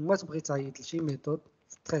ديما فين ما تبغي تعيط لشي ميثود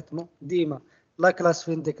في التريتمون ديما لا كلاس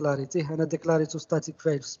فين ديكلاريتيه. انا ديكلاريتو ستاتيك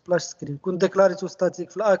فايل سبلاش سكرين. كون ديكلاريتو ستاتيك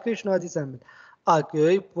في الاكوي شنو غادي تعمل؟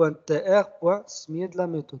 اكوي بوان تاع ار بوان سميه د لا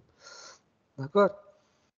ميثود داكور.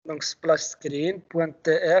 دونك سبلاش سكرين بوان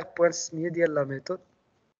تاع ار بوان سميه ديال لا ميثود.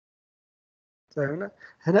 فهمنا؟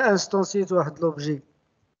 هنا انستونسيت واحد لوبجي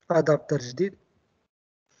ادابتر جديد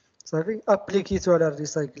صافي، ابليكيتو على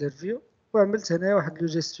الريسايكلر فيو، وعملت هنا واحد لو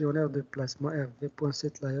جيستيونير دو بلاسمون ار في بوان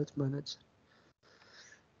سيت لايوت مانجر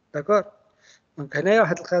داكور. دونك هنايا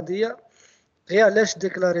واحد القضيه غير علاش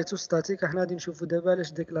ديكلاريتو ستاتيك. احنا غادي نشوفو دابا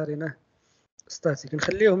علاش ديكلاريناه ستاتيك،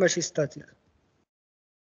 نخليوه ماشي ستاتيك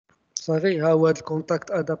صافي. ها هو هاد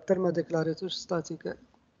الكونتاكت ادابتر ما ديكلاريتوش ستاتيك.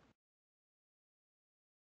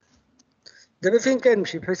 دابا فين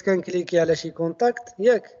كنمشي؟ بحيث كنكليكي على شي كونتاكت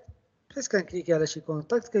ياك، بحيث كنكليكي على شي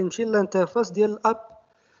كونتاكت كنمشي للانترفاس ديال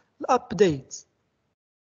الابديت.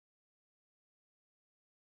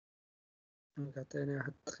 عطيني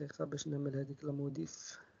واحد الدقيقة باش نعمل هذيك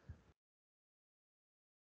الموديف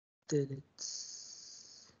ديليت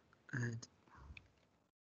هادي.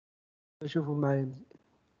 شوفوا معايا مزيان.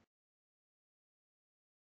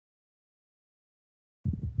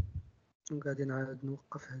 غادي نعاود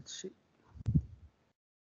نوقف هاد الشيء.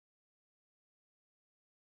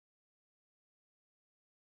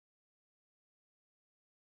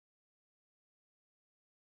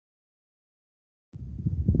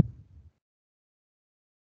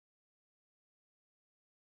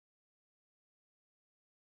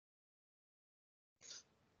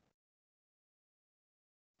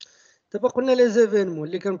 دابا قلنا لي زيفينمون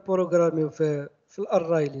اللي كنبروغراميو في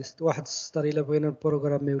الارراي ليست. واحد السطر الا بغينا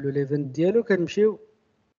نبروغراميو له ليفنت ديالو كنمشيو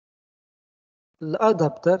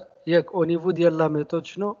للادابتر ياك او نيفو ديال لا ميثود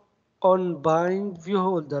شنو اون بايند فيو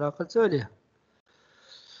هولدر عقلتو عليه.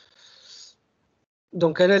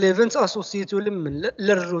 دونك انا ليفنت اسوسيتو لمن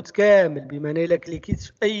للروت كامل، بمعنى الا كليكيت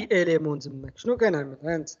في اي اليمون تماك شنو كنعمل؟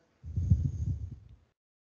 هانت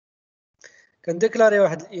كنديكلاري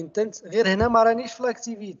واحد الانتنت. غير هنا ما رانيش في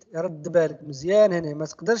لاكتيفيتي، رد بالك مزيان. هنا ما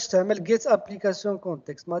تقدرش تعمل جيت ابليكاسيون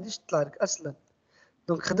كونتكست، ما غاديش تطلع لك اصلا.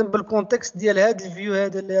 دونك خدم بالكونتكست ديال هذا الفيو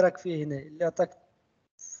هذا اللي راك فيه هنا، اللي عطاك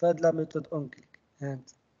في هاد لا ميثود اون كليك. هانت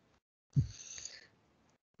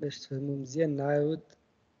باش تفهموا مزيان نعاود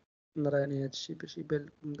نراني هاد الشيء باش يبان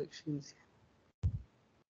لكم داكشي مزيان.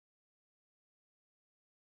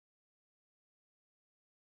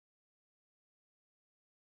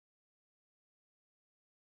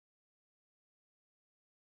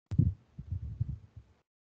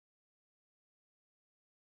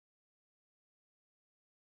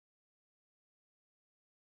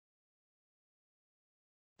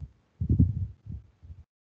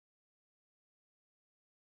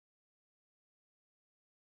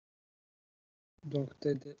 دونك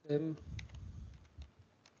تي دي ام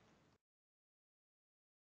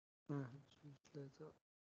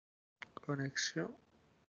كونيكسيون.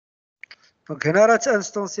 دونك هنا راه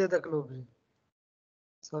تانستونسي هذاك لوبجي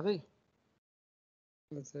صافي.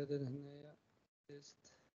 مثلا هنايا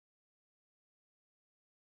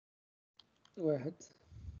واحد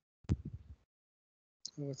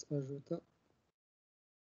وتأجوتا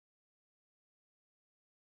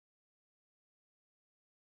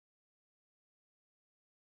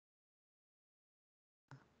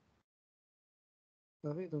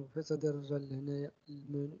صافي. دونك بحيث غادي نرجع لهنايا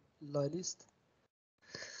المنيو لا ليست.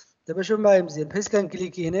 دابا شوف معايا مزيان، بحيث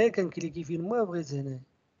كنكليكي هنايا كنكليكي فين ما بغيت هنايا.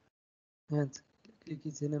 هانت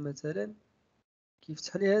كليكيت هنا مثلا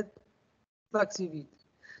كيفتح لي هاد لاكتيفيتي.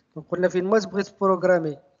 دونك قلنا فين ما بغيت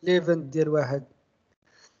بروغرامي ليفنت ديال واحد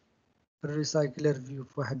الريسايكلر فيو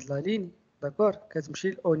في واحد لا لين، داكور،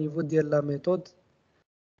 كتمشي او نيفو ديال لا ميثود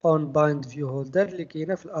اون بايند فيو هولدر اللي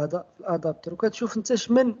كاينه في الادابتر، وكتشوف انت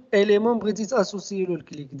شمن اليمون بغيتي تاسوسيي له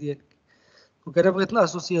الكليك ديالك. دونك انا بغيت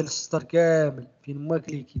ناسوسيي للسطر كامل فين ما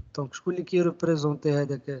كليكيت. دونك شكون اللي كيريبريزونتي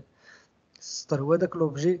هذاك السطر؟ هو داك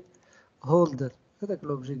لوبجي هولدر، هذاك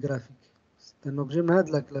لوبجي جرافيك. سي ان اوبجي من هاد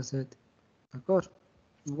لا كلاس هادي، داكور.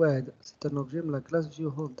 هو هذا سي ان اوبجي من لا كلاس فيو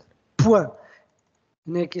هولدر بوان.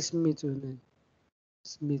 هنا كي سميتو، هنا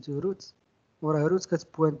سميتو روت، وراه روت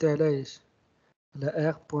كتبوانتي على ايش؟ على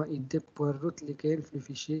ار بوان اي دي بوان روت اللي كاين في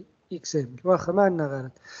الفيشي اكس ام. واخا ما عندنا غير.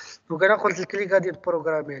 دونك انا قلت الكليك غادي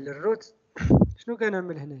نبروغرامي على الروت. شنو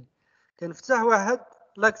كنعمل هنا؟ كنفتح واحد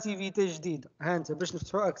لاكتيفيتي جديده. ها انت باش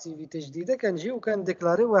نفتحو اكتيفيتي جديده كنجي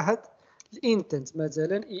وكنديكلاري واحد الانتنت،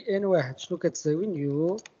 مثلا اي ان واحد. شنو كتساوي؟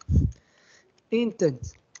 نيو انتنت.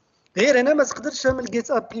 غير هنا ما تقدرش تعمل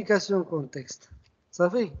جيت ابليكاسيون كونتكست.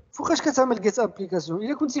 صافي. فوقاش كتعمل جيت ابليكاسيون؟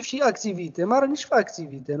 الا كنتي في شي اكتيفيتي، ما رانيش في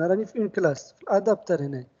اكتيفيتي، انا راني في اون كلاس في الادابتر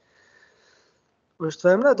هنا. واش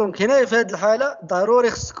تفهمنا؟ دونك هنا في هذه الحاله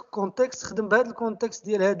ضروري خصك كونتكست تخدم بهذا الكونتكست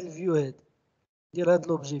ديال هذا الفيو هذا، ديال هذا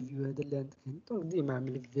لوبجي فيو هذا اللي عندك هنا. دونك ديما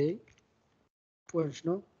عمل في بوان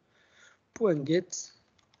شنو بوان جيت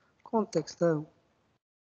كونتكست. ها هو،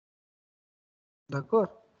 داكور.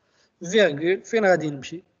 فيرغول فين غادي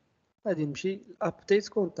نمشي؟ غادي نمشي لابديت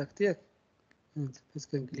كونتاكت ياك. هانت بس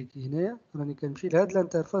كنكليكي هنايا راني كنمشي لهاد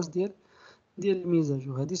الانترفاس ديال الميزاج،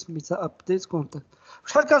 وهادي سميتها ابديت كونتاكت.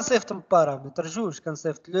 شحال كنصيفط من بارامتر؟ جوج.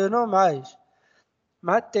 كنصيفط لو نو مع ايش؟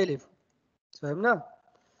 مع التليفون. تفهمنا؟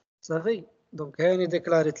 صافي. دونك هاني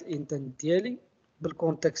ديكلاريت الانتنت ديالي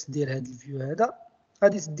بالكونتكست ديال هاد الفيو هذا.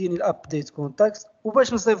 غادي تديني الابديت كونتاكت.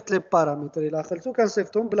 وباش نصيفط لي بارامتر الى خلتو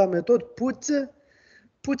كنصيفطهم بلا ميثود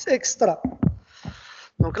بوت اكسترا.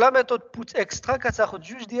 دونك لا ميثود بوت اكسترا كتاخد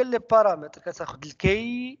جوج ديال لي بارامتر، كتاخد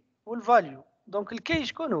الكي والفاليو. دونك الكي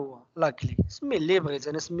شكون هو؟ لا كلي. سمي اللي بغيت،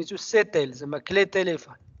 انا سميتو سيتيل زعما كلي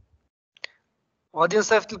تيليفون. وغادي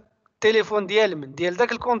نصيفط التليفون ديال من ديال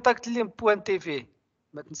داك الكونتاكت اللي مبوانتي فيه.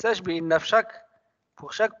 ما تنساش بان في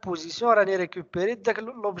شاك بوزيسيون راني ريكوبيري داك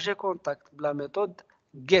لوبجي كونتاكت بلا ميثود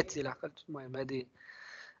جيت الى عقلت. المهم هادي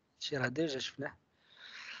شي راه ديجا شفناه.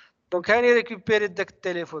 دونك هاني ريكوبيري داك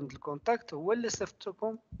التليفون ديال الكونتاكت، هو اللي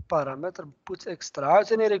صيفطتكم بارامتر بوت اكسترا.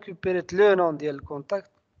 عاوتاني ريكوبيريت لو نون ديال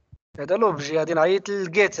الكونتاكت، هذا لوبجي. غادي نعيط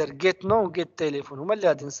للجيتر جيت نون جيت تليفون، هما اللي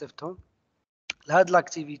غادي نصيفطهم لهاد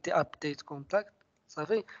لاكتيفيتي ابديت كونتاكت.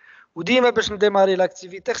 صافي. وديما باش نديماري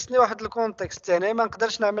لاكتيفيتي خصني واحد الكونتكست ثاني. ما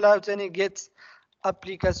نقدرش نعمل عاوتاني جيت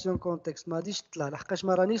ابليكاسيون كونتكست، ما غاديش تطلع لحقاش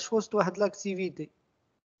ما رانيش في وسط واحد لاكتيفيتي،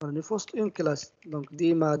 راني في وسط اون كلاس. دونك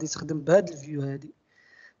ديما غادي تخدم بهاد الفيو هادي،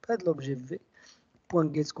 بهاد لوبجي في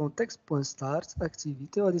بوان جيت كونتكست بوان ستارت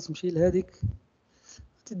اكتيفيتي، وغادي تمشي لهاديك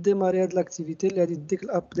تديماري هاد لاكتيفيتي اللي غادي ديك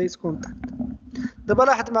الابديت كونتاكت. دابا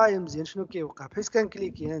لاحظ معايا مزيان شنو كيوقع. بحيث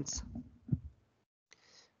كنكليكي هانت،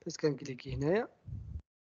 بحيث كنكليكي هنايا،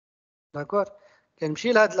 داكور،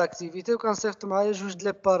 كنمشي لهاد لاكتيفيتي وكنصيفط معايا جوج د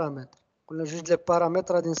لي بارامتر. قلنا جوج د لي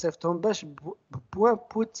بارامتر غادي نصيفطهم باش بوان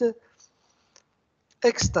بوت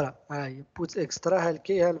اكسترا. ها هي بوت اكسترا، ها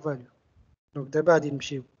الكي ها الفاليو. دونك دابا غادي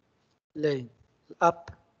نمشيو لين الاب.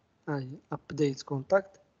 ها هي ابديت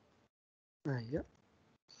كونتاكت، ها هي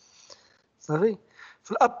صافي.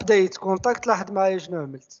 في الابديت كونتاكت لاحظ معايا شنو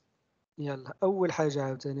عملت. يلا اول حاجه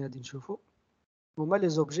عاوتاني غادي نشوفو هما لي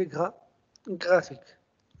زوبجي غرافيك.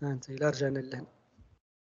 ها انت الا رجعنا لهنا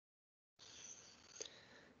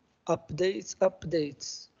ابديت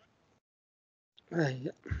ها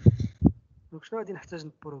هي. دونك شنو غادي نحتاج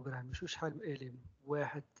نبروغرامي؟ شحال من اليم؟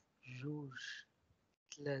 واحد جوج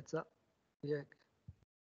ثلاثة ياك.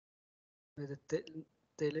 هذا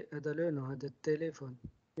هذا لونو، هذا التليفون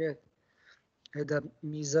ياك، هذا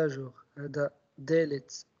ميزاجور، هذا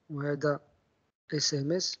ديليت، وهذا اس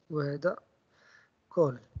ام اس، وهذا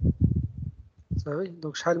كول. صافي.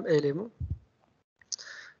 دونك شحال من اليمون؟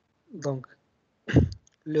 دونك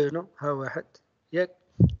لونو ها واحد ياك،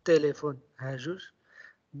 تليفون ها جوج،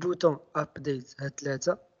 بوتون ابديت ها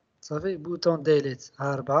ثلاثة، صافي. بوتون ديليت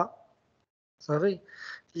ها 4، صافي.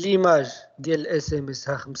 ليماج ديال الاس ام اس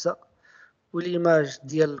ها 5 وليماج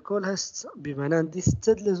ديال الكول ها 6، بمعنى عندي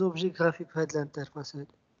 6 د لي زوبجي غرافيك في هاد الانترفاس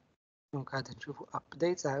هادي. دونك غادي نشوفو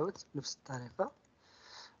ابديت عاود بنفس الطريقة،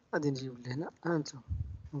 غادي نجيب لهنا هانتو.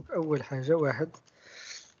 دونك اول حاجة واحد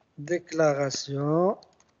déclaration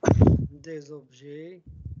des objets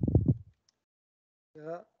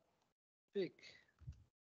graphiques.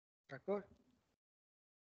 D'accord.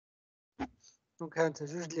 دونك هانت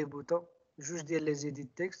جوج ديال لي بوطون، جوج ديال لي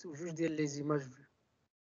زيديت تكست وجوج ديال لي زيماج فيو.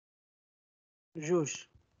 جوج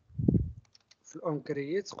في الاون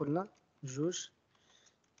كرييت قلنا جوج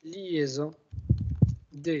liaison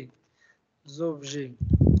des objets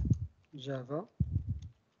Java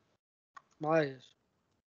معايا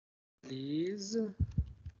please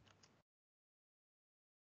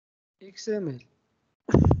XML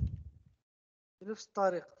بنفس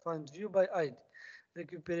الطريقة. find view by id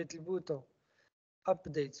ريكوبيريت البوطون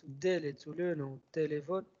update delete ولو نو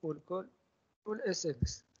التليفون والكول والاس ام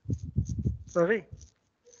اس. صافي.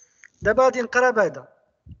 دابا غادي نقرا بعدا،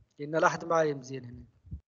 لان لاحظ معايا مزيان هنا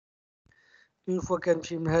اون فوا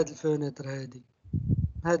كنمشي من هاد الفونيتر هادي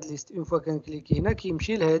هاد ليست، اون فوا كنكليكي هنا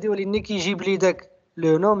كيمشي لهادي، ولكن كيجيب لي داك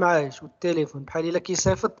لو نو معايش والتليفون بحال الا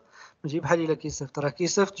كيصيفط، ماشي بحال الا كيصيفط، راه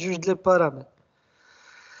كيصيفط جوج د لي بارامتر.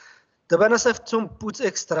 دابا انا صيفطتهم بوت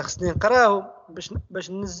اكسترا، خصني نقراهم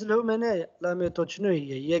باش ننزلهم هنايا. لا ميثود شنو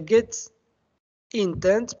هي get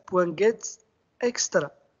intent بوان get extra.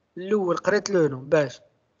 الاول قريت لو نو باش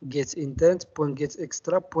get intent بوان get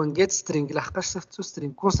extra بوان get string، لحقاش صيفطتو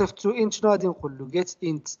string. كون صيفطتو int شنو غادي نقول له get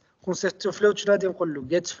int. كون صيفطتو float شنو غادي نقول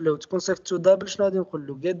له get float. كون صيفطتو double شنو غادي نقول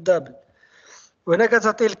له get double. وهنا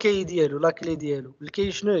كتعطي الكي ديالو، لا كلي ديالو.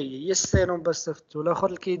 الكي شنو هي السينون باش صيفطتو، الاخر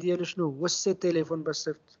الكي ديالو شنو هو السي تليفون باش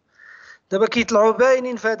صيفطتو. دابا كيطلعوا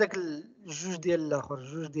باينين في هذاك الجوج ديال الاخر،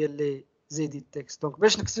 جوج ديال لي زيديت تكست. دونك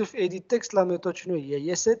باش نكتب في ايديت تكست لا ميثود شنو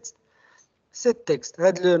هي سيت تكست.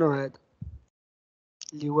 هاد لو نو هذا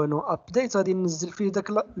اللي هو نو ابديت غادي ننزل فيه داك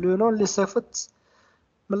لو نو اللي صيفط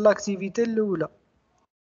من لاكتيفيتي الاولى.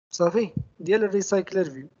 صافي ديال الريسايكلر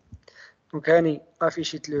فيو. دونك هاني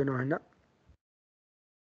افيشيت لو نو هنا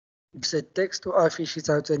بسيت تكست، وافيشيت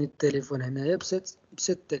عاوتاني التليفون هنايا بسيت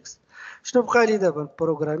تكست. شنو بقى لي دابا؟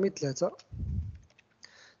 نبروغرامي 3.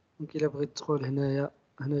 دونك الا بغيت تدخل هنايا،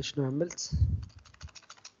 هنا شنو عملت؟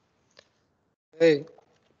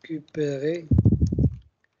 récupérer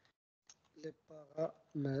les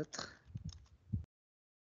paramètres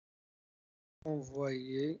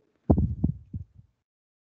envoyés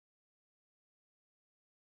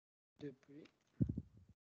depuis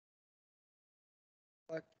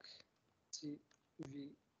l'activité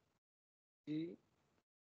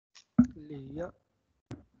اللي هي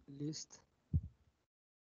list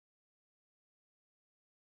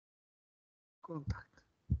contact.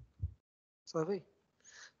 صافي.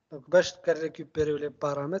 دونك باش كنريكوبيريو لي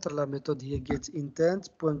بارامتر، لا ميثود هي get intent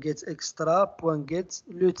point get extra point get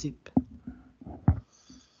le type.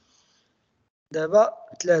 دابا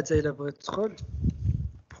 3 الا بغيت تدخل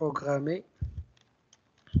بروغرامي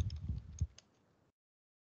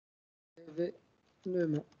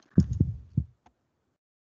événement.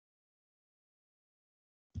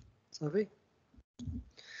 صافي.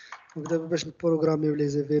 دونك دابا باش نبروغراميو لي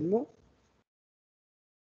زيفينمون،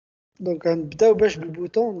 دونك غنبداو باش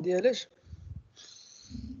بالبوطون ديال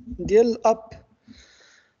ديال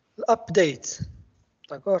الابديت.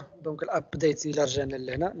 داكور. دونك الابديت الا رجعنا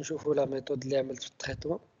لهنا نشوفوا لا ميثود اللي عملت في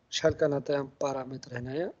التريتمون. شحال كنعطيها بارامتر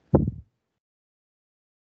هنايا؟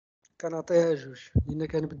 كنعطيها جوج، لان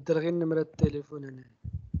كنبدل غير نمرة التليفون هنايا.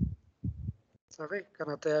 صافي.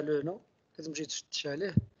 كنعطيها لو نو، كتمشي تفتش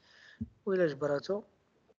عليه، وإلا جبراتو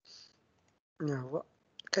ها هو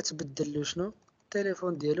كتبدل له شنو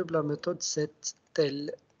التليفون ديالو بلا ميثود سيت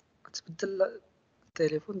تيل. كتبدل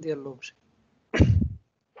التليفون ديال لوبجي.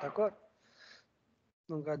 داكور.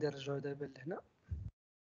 دونك غادي نرجعو دابا لهنا.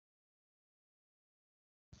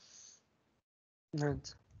 هانت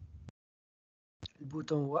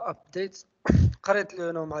البوطون هو ابديت. قريت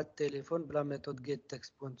لو نو مع التليفون بلا ميثود get text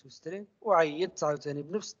point to string، وعيطت عاوتاني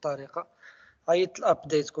بنفس الطريقه. عيطت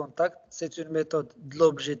الابديت كونتاكت. سي اون ميثود د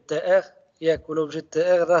لوبجي تي ار ياك، ولوبجي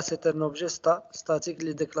تي ار راه سي ان اوبجي ستاتيك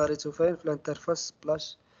اللي ديكلاريتو فين في الانترفاس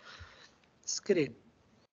سبلاش سكرين.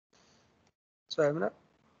 تفهمنا؟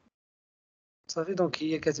 صافي. دونك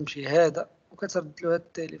هي كتمشي هذا وكترد له هاد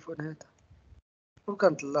التليفون هذا،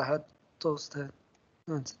 وكنطلع هاد التوست هذا.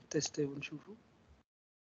 نتيستيو ونشوفو.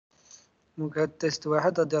 دونك هاد التيست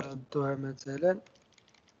واحد غادي نردوها مثلا،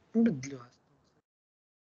 نبدلوها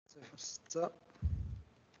 0 6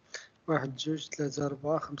 1 2 3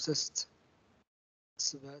 4 5 6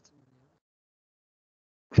 7 8.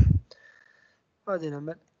 غادي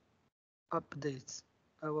نعمل ابديت.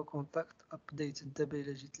 هو كونتاكت ابديت. دابا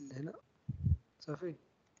الا جيت لهنا صافي،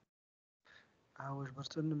 واش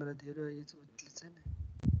جبرتو النمرة ديالو هي تبدلت هنا.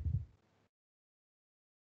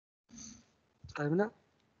 فهمنا.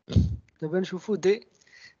 دابا نشوفو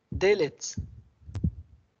ديليت.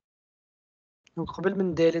 دونك قبل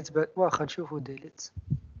من ديليت واخا نشوفو ديليت.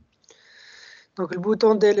 دونك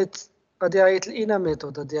البوطون ديليت غادي يعيط لإنا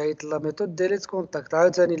ميثود، غادي يعيط لا ميثود ديليت كونتاكت.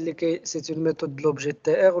 عاوتاني اللي سي اون ميثود د لوبجي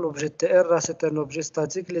تي ار، ولوبجي تي ار راه سي ان اوبجي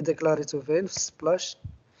ستاتيك اللي ديكلاريتو فين في سبلاش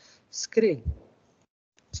سكرين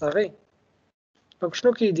صافي. دونك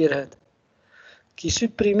شنو كيدير هاد؟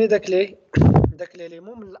 كيسوبريمي داك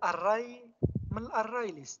ليليمون من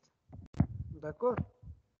الاراي ليست. داكور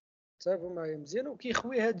صافي معايا مزيان.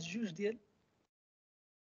 وكيخوي هاد الجوج ديال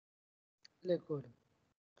لي كولوم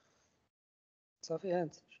صافي.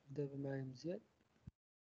 هانت شوف دابا معايا مزيان.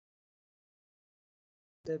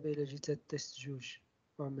 دابا الا جيت هاد التيست جوج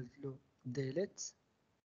وعملت له ديليت،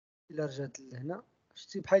 الا رجعت لهنا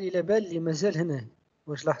شتي بحال الا بان لي مازال هنا.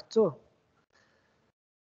 واش لاحظتوه؟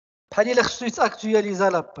 بحال الا خصو يتاكتواليزا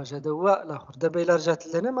لاباج. هذا هو الاخر. دابا الا رجعت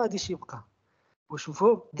لهنا ما غاديش يبقى.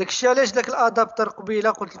 وشوفوا داكشي علاش داك الادابتر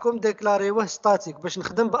قبيله قلت لكم ديكلاريوه ستاتيك باش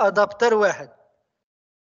نخدم بادابتر واحد.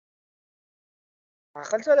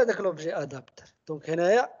 عقلتوا على داك لوبجي ادابتر. دونك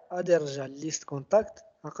هنايا غادي نرجع لليست كونتاكت.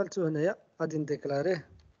 عقلتوا هنايا غادي نديكلاريه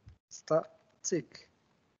ستاتيك.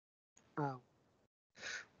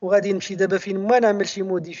 وغادي نمشي دابا فين ما نعمل شي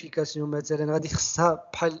موديفيكاسيون. مثلا غادي خصها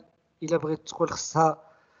بحال الا بغيت تقول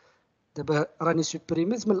خصها دابا راني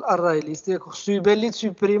سوبريميت من الاراي ليست، ياك خصو يبان لي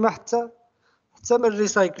تسوبريما حتى من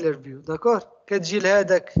الريسايكلر فيو. داكور كتجي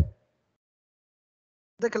لهداك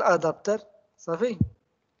الادابتر صافي.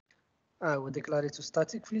 هو ديكلاريتو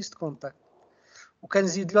ستاتيك في ليست كونتاكت.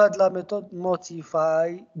 وكنزيد له هاد لا ميثود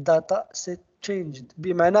نوتيفاي داتا سيت تشينجد،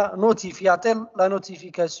 بمعنى نوتيفي يعطي لا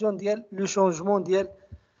نوتيفيكاسيون ديال لو شونجمون ديال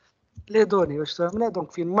لي دوني. واش فهمنا؟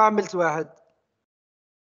 دونك فين ما عملت واحد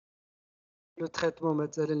لو تريتمون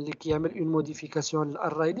مثلا اللي كيعمل اون موديفيكاسيون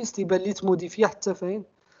للاراي ليست، يبان لي تموديفيا حتى فين؟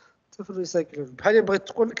 حتى في الريسايكلر. بحال بغيت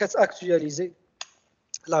تقول كتاكتواليزي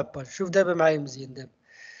لاباج. شوف دابا معايا مزيان.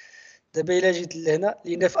 دابا الا جيت لهنا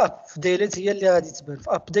لان في ديليت هي اللي غادي تبان، في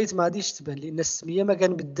ابديت ما غاديش تبان لان السميه ما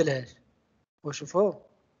كنبدلهاش. وشوفوا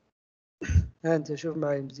ها انت شوف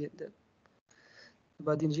معايا مزيان. دابا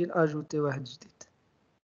غادي نجي ناجوتي واحد جديد.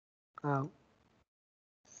 ها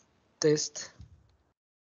تيست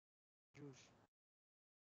جوج.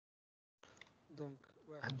 دونك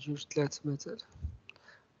واحد جوج ثلاثة مثلا.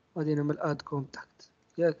 غادي نعمل اد كونتاكت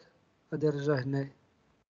ياك. غادي نرجع هنايا.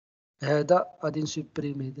 هذا غادي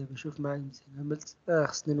نسوبريميه. دابا شوف معايا مزيان. عملت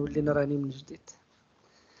خصني نولي نراني من جديد.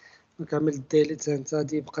 دونك عملت ديليت. انت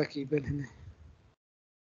غادي يبقى كيبان هنا.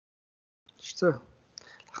 شفتوه؟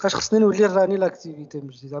 لحقاش خصني نولي نراني لاكتيفيتي من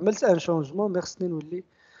جديد. عملت ان شونجمون مي خصني نولي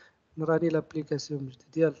نراني لابليكاسيون من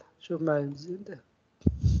جديد. يلا شوف معايا مزيان. دابا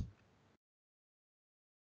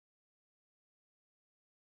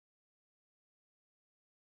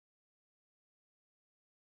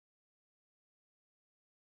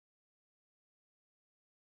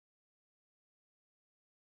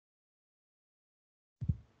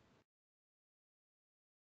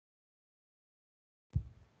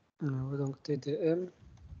هو دونك تي دي ام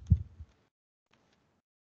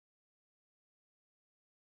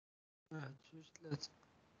واحد جوج ثلاثة.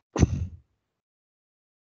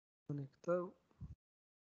 كونيكتاو.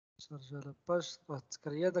 نرجع لاباج. راه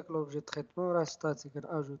تكريا داك لوبجي تريتمون راه ستاتيك.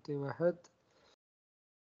 ناجوتي واحد.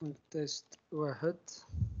 دونك تيست واحد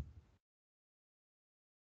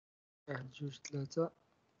جوج ثلاثة.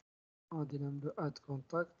 غادي نعملو اد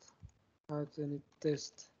كونتاكت. عاوتاني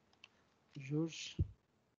تيست جوج.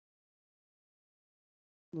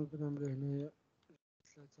 دونك نعملو هنايا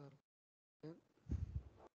ثلاثة أربعة.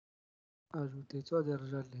 اجوتيتو. غادي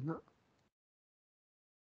نرجع لهنا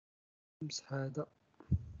نمسح هذا.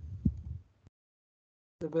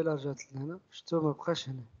 دابا الا رجعت لهنا شتو مبقاش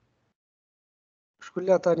هنا. شكون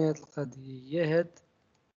اللي عطاني هاد القضية؟ هي هاد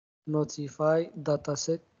نوتيفاي داتا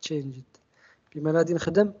سيت تشينجد. بما غادي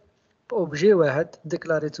نخدم بأوبجي واحد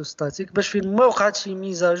ديكلاريتو ستاتيك باش فين ما وقعت شي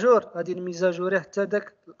ميزاجور غادي نميزاجوري حتى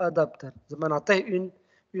داك الادابتر. زعما نعطيه اون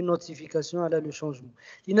نوتيفيكاسيون على لو شونجمون.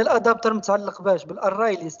 لان الادابتر متعلق باش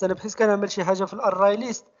بالاراي ليست. انا بحيث كنعمل شي حاجه في الاراي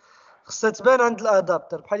ليست خصها تبان عند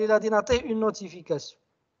الادابتر. بحال الا غادي نعطيه اون نوتيفيكاسيون.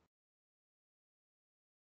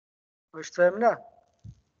 واش فهمنا؟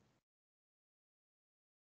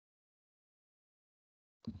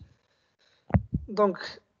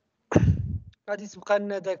 دونك غادي تبقى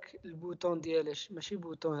لنا داك البوطون ديال ماشي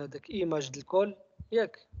بوطون، هذاك ايماج د الكول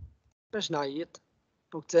ياك باش نعيط.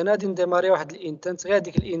 دونك انا غادي نديماري واحد الانتنت، غير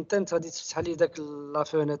هذيك الانتنت غادي تفتح لي داك لا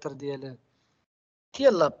فونيتر ديال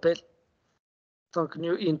لابيل. دونك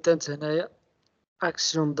نيو انتنت هنايا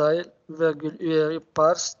اكسيون دايل فيرغول يو ار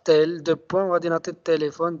بارس تيل دو بوين، غادي نعطي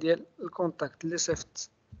التليفون ديال الكونتاكت اللي صيفط.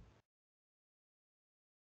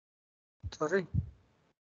 صافي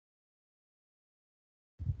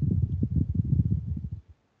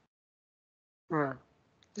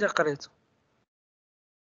اللي قريتو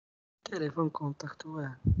تليفون كونتاكت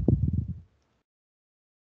واه.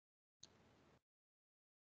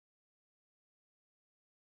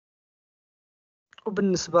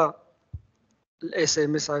 وبالنسبه للاس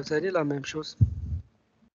ام اس عاوتاني لا ميم شوز،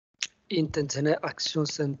 انتنت هنا اكسيون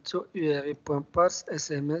سنتو يو ار بوين بارس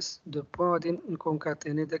اس ام اس دو بوين، غادي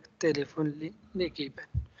نكونكاتيني داك التليفون اللي كيبان.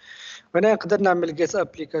 وانا نقدر نعمل جيت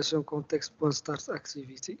ابليكاسيون كونتكست بوين ستارت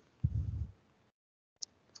اكتيفيتي.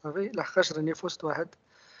 صافي لحقاش راني في وسط واحد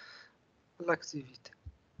لاكتيفيتي.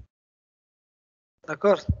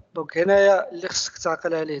 داكور. دونك هنايا اللي خصك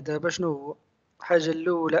تعقل عليه دابا شنو هو؟ الحاجه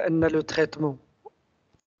الاولى ان لو تريتمون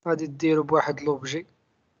غادي ديرو بواحد لوبجي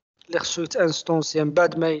اللي خصو يتانستونسيا من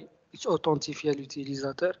بعد ما يتاوتونتيفيا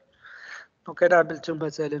لوتيليزاتور. دونك انا عملتو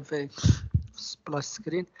مثلا فين في بلاش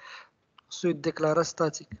سكرين، خصو يديكلارا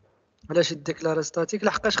ستاتيك. علاش يديكلارا ستاتيك؟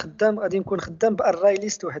 لحقاش خدام غادي نكون خدام بارراي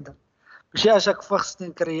ليست وحده، ماشي اشاك فوا خصني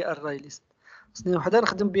نكري ارراي ليست، خصني وحده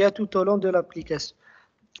نخدم بها توت او لون دو لابليكاسيون.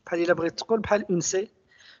 بحال الا بغيت تقول بحال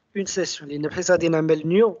اون سيسيون، لان بحيث غادي نعمل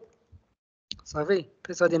نيو. صافي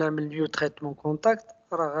بحيث غادي نعمل نيو تريتمون كونتاكت،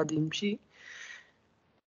 راه غادي نمشي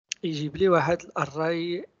يجيب لي واحد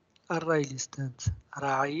الارراي ليست. راه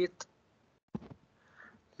عيط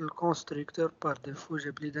الكونستركتور بار ديفو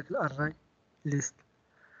جاب لي داك الارراي ليست.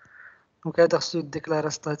 دونك هذا خصو يديكلارا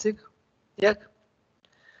ستاتيك ياك.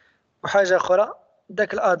 وحاجه اخرى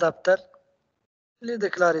داك الادابتر اللي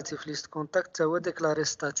ديكلاريتي في ليست كونتاكت تا هو ديكلاري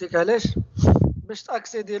ستاتيك. علاش؟ باش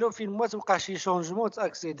تاكسيدي له فين ما توقع شي شونجمون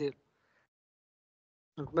تاكسيدي له.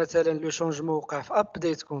 دونك مثلا لو شونجمون وقع في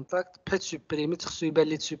ابديت كونتاكت بحيت سوبريميت، خصو يبان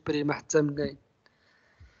لي تسوبريما حتى منين،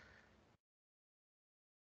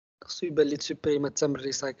 خصو يبان لي تسوبريما حتى من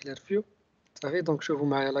ريسايكلر فيو. صافي دونك شوفوا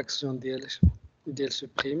معايا لاكسيون ديال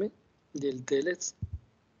سوبريمي ديال ديليت.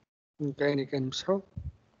 كاين كنمسحو.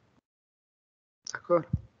 داكور.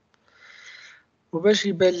 وباش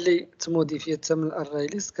يبان لي تموديفي حتى من الارراي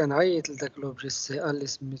ليست كنعيط لداك لوبجي سي اللي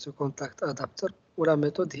سميتو كونتاكت ادابتر، ولا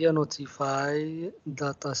ميثود هي نوتيفاي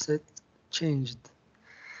داتا سيت تشينجد.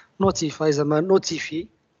 نوتيفاي زعما نوتيفي،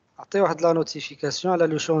 عطي واحد لا نوتيفيكاسيون على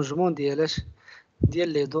لو شونجمون ديالاش ديال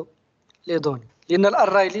لي دوني. لان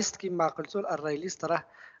الارراي ليست كما قلتو الارراي ليست راه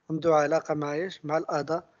عنده علاقه معاياش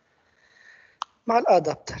مع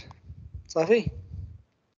الادابتر. صافي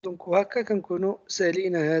دونك وهكا كنكونوا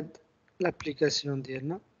سالينا هاد لابليكاسيون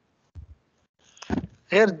ديالنا.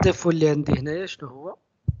 غير الديفو اللي عندي هنايا شنو هو؟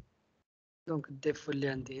 دونك الديفو اللي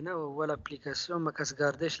عندي هنا هو لابليكاسيون ما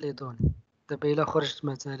كتغارديش لي دوني. دابا الا خرجت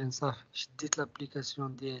مثلا صافي شديت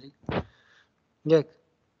لابليكاسيون ديالي ياك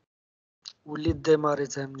وليت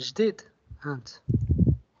ديماريتها من جديد، هانت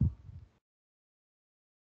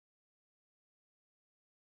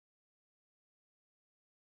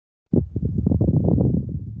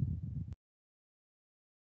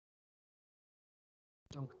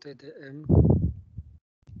دونك تي دي ام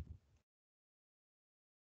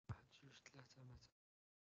واحد جوج ثلاثة مثلا.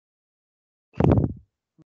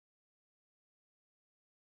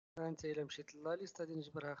 انت الا مشيت لا ليست غادي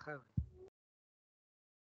نجبرها خاوي.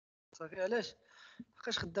 صافي علاش؟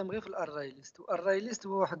 لحقاش خدام غير في الارراي ليست، والارراي ليست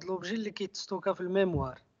هو واحد لوبجي اللي كيتستوكا في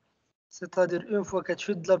الميموار. سيتادير اون فوا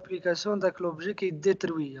كتشد لابليكاسيون داك لوبجي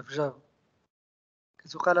كيديترويه في جافا،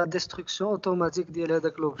 كتوقع لا ديستركسيون اوتوماتيك ديال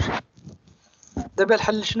هذاك لوبجي. دابا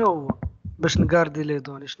الحل شنو هو باش نكاردي لي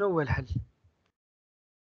دوني؟ شنو هو الحل؟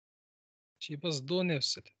 شي باز دوني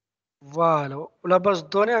وصل. فوالا. ولا باز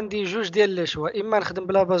دوني عندي جوج ديال لي شوا، اما نخدم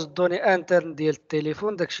بلا باز دوني انترن ديال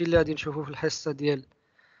التليفون، داكشي اللي غادي نشوفو في الحصه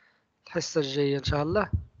الجايه ان شاء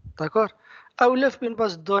الله. داكور. اولا في اون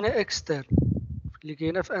باز دوني اكسترن اللي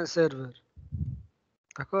كاينه في ان سيرفر.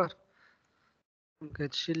 داكور. دونك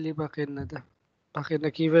هادشي اللي باقي لنا دابا، باقي لنا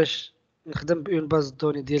كيفاش نخدم بأون باز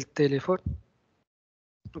دوني ديال التليفون،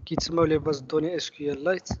 كيتسماو لي باز دوني اس كيو ال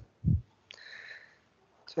لايت.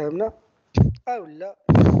 فهمنا؟ اولا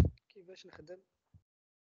كيفاش نخدم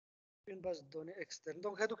اون باز دوني اكسترن.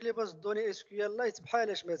 دونك هادوك لي باز دوني اس كيو ال لايت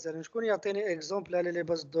بحالاش مثلا؟ شكون يعطيني اكزومبل على لي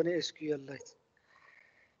باز دوني اس كيو ال لايت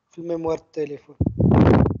في الميموار التليفون؟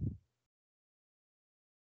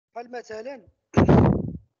 بحال مثلا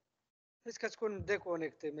فاش كتكون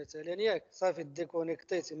ديكونيكتي مثلا ياك، صافي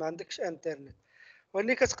ديكونيكتيتي ما عندكش انترنت،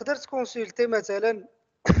 واني كتقدر تكونسلتي مثلا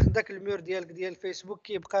داك الميور ديالك ديال فيسبوك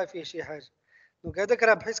كيبقى فيه شي حاجه. دونك هذاك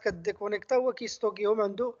راه بحيث كديكونيكتا هو كيستوكيهم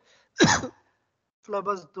عنده في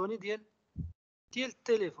لاباز دوني ديال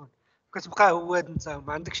التليفون. كتبقى هو انت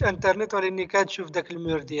ما عندكش انترنت ولكن كتشوف داك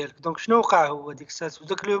الميور ديالك. دونك شنو وقع هو ديك الساعه في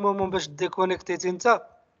داك لو مومون باش ديكونيكتيتي انت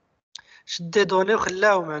شد دي دوني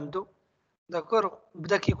وخلاهم عنده. داكور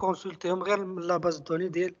بدا كيكونسلتيهم غير من لاباز دوني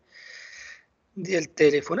ديال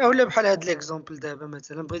التليفون. اولا بحال هاد ليكزومبل دابا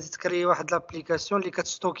مثلا بغيتي تكري واحد لابليكاسيون اللي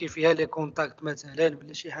كتستوكي فيها لي كونتاكت مثلا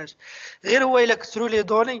ولا شي حاجه. غير هو الا كثروا لي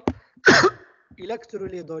دوني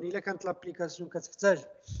الا كانت لابليكاسيون كتحتاج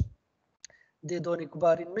دي دوني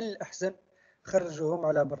كبارين من الاحسن خرجوهم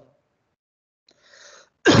على برا.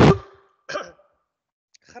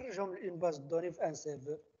 خرجهم لون باز دوني في ان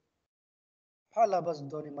سيرفور بحال لا باز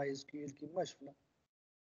دوني ماي اس كيو ال كيما شفنا.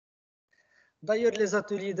 داير لي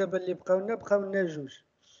زاتولي دابا اللي بقاو لنا جوج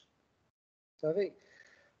صافي.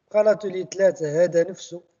 بقى لاتولي 3 هذا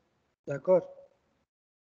نفسه داكور.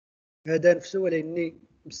 هذا نفسه ولكن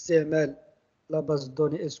باستعمال لا باز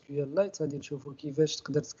دوني اس كيو ال لايت. غادي نشوفوا كيفاش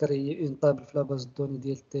تقدر تكري اون طابل في لا باز دوني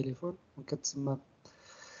ديال التليفون وكتسمى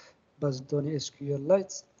باز دوني اس كيو ال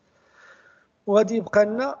لايت. وغادي يبقى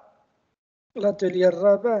لنا لاتولي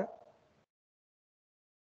الرابع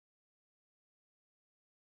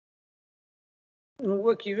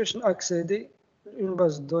هو كيفاش ناكسيدي اون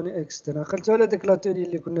باز دوني اكسترن. عقلتوا على داك لاتولي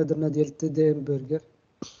اللي كنا درنا ديال تي دي ام برجر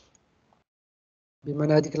بما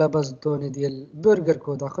ان هذيك لا باز دوني ديال برجر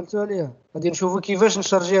كود عقلتوا عليها. غادي نشوفوا كيفاش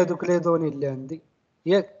نشارجي هذوك لي دوني اللي عندي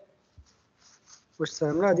ياك واش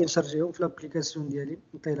فهمنا. غادي نشارجيهم في لابليكاسيون ديالي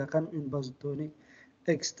انطلاقا من اون باز دوني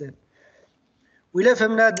اكسترن. وإلا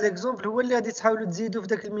فهمنا هذا ليكزومبل هو اللي غادي تحاولوا تزيدوا في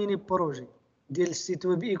داك الميني بروجي ديال السيت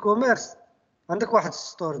ويب اي كوميرس. عندك واحد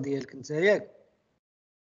الستور ديالك انت ياك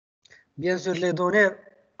بيان سور لي دوني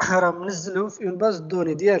راه منزلهم في اون باز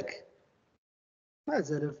دوني ديالك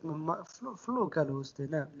مازال في لوكال هوست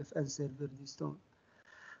هنا ولا في ان سيرفر ديستون.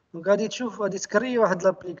 دونك غادي تشوف غادي تكري واحد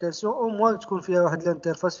لابليكاسيون او موان تكون فيها واحد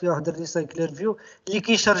الانترفاس فيها واحد الريسايكلر فيو اللي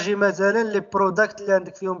كيشارجي مثلا لي بروداكت اللي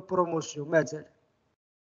عندك فيهم بروموسيون مثلا.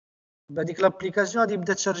 بهذيك لابليكاسيون غادي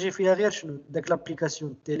يبدا تشارجي فيها غير شنو داك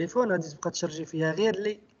لابليكاسيون التليفون غادي تبقى تشارجي فيها غير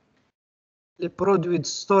لي برودوي دو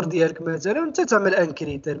ستور ديالك مثلا وانت تعمل ان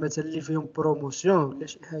كريتير مثلا اللي فيهم بروموسيون ولا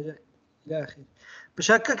شي حاجه الى اخره.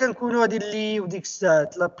 باش هكا كنكونوا غادي نليو ديك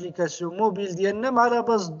الساعات لابليكاسيون موبيل ديالنا مع لا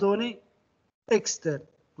باز دوني اكسترن.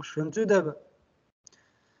 واش فهمتوا دابا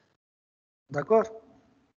داكور.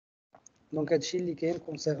 دونك هادشي اللي كاين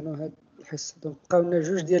كونسيرنو هاد الحصه. دونك بقاو لنا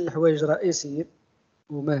جوج ديال الحوايج رئيسيين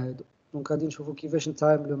وما هادو. دونك غادي نشوفوا كيفاش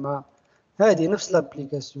نتعاملوا مع هذه نفس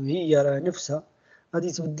لابليكاسيون هي راه نفسها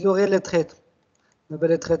غادي تبدلوا غير لي تريتمون. دابا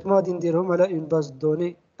لي تريتمون غادي نديرهم على اون باز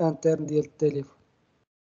دوني انترن ديال التليفون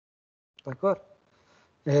داكور.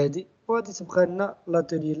 هادي وغادي تبقى لنا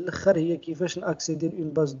لاتولي الاخر هي كيفاش ناكسيدي لون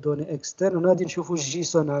باز دوني اكسترن. وغادي نشوفوا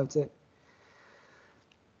الجيسون عاوتاني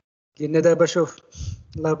لان دابا شوف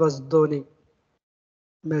لا باز دوني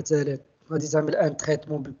مثلا غادي تعمل ان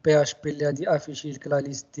تريتمون بالبي اش بي اللي غادي افيشي لك لا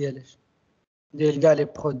ليست ديال كاع لي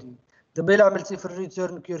برودوي. دابا الا عملتي في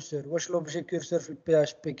الريتيرن كورسور واش لوبجي كورسور في البي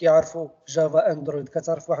اش بي كيعرفوا جافا اندرويد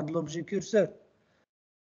كتعرف واحد لوبجي كورسور؟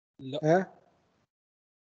 لا ها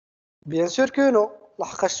بيان سور كو نو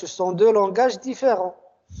لحقاش سون دو لونغاج ديفيرون.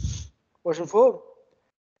 واش مفهوم؟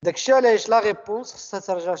 داكشي علاش لا ريبونس خصها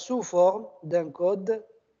ترجع سو فورم دان كود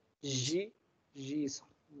جيسون.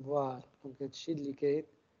 فوالا دونك هادشي اللي كاين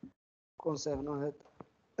كونسيرنو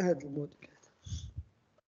هاد الموديل هذا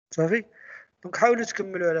صافي. دونك حاولوا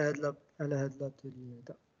تكملوا على هاد لاتولي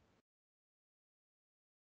هذا.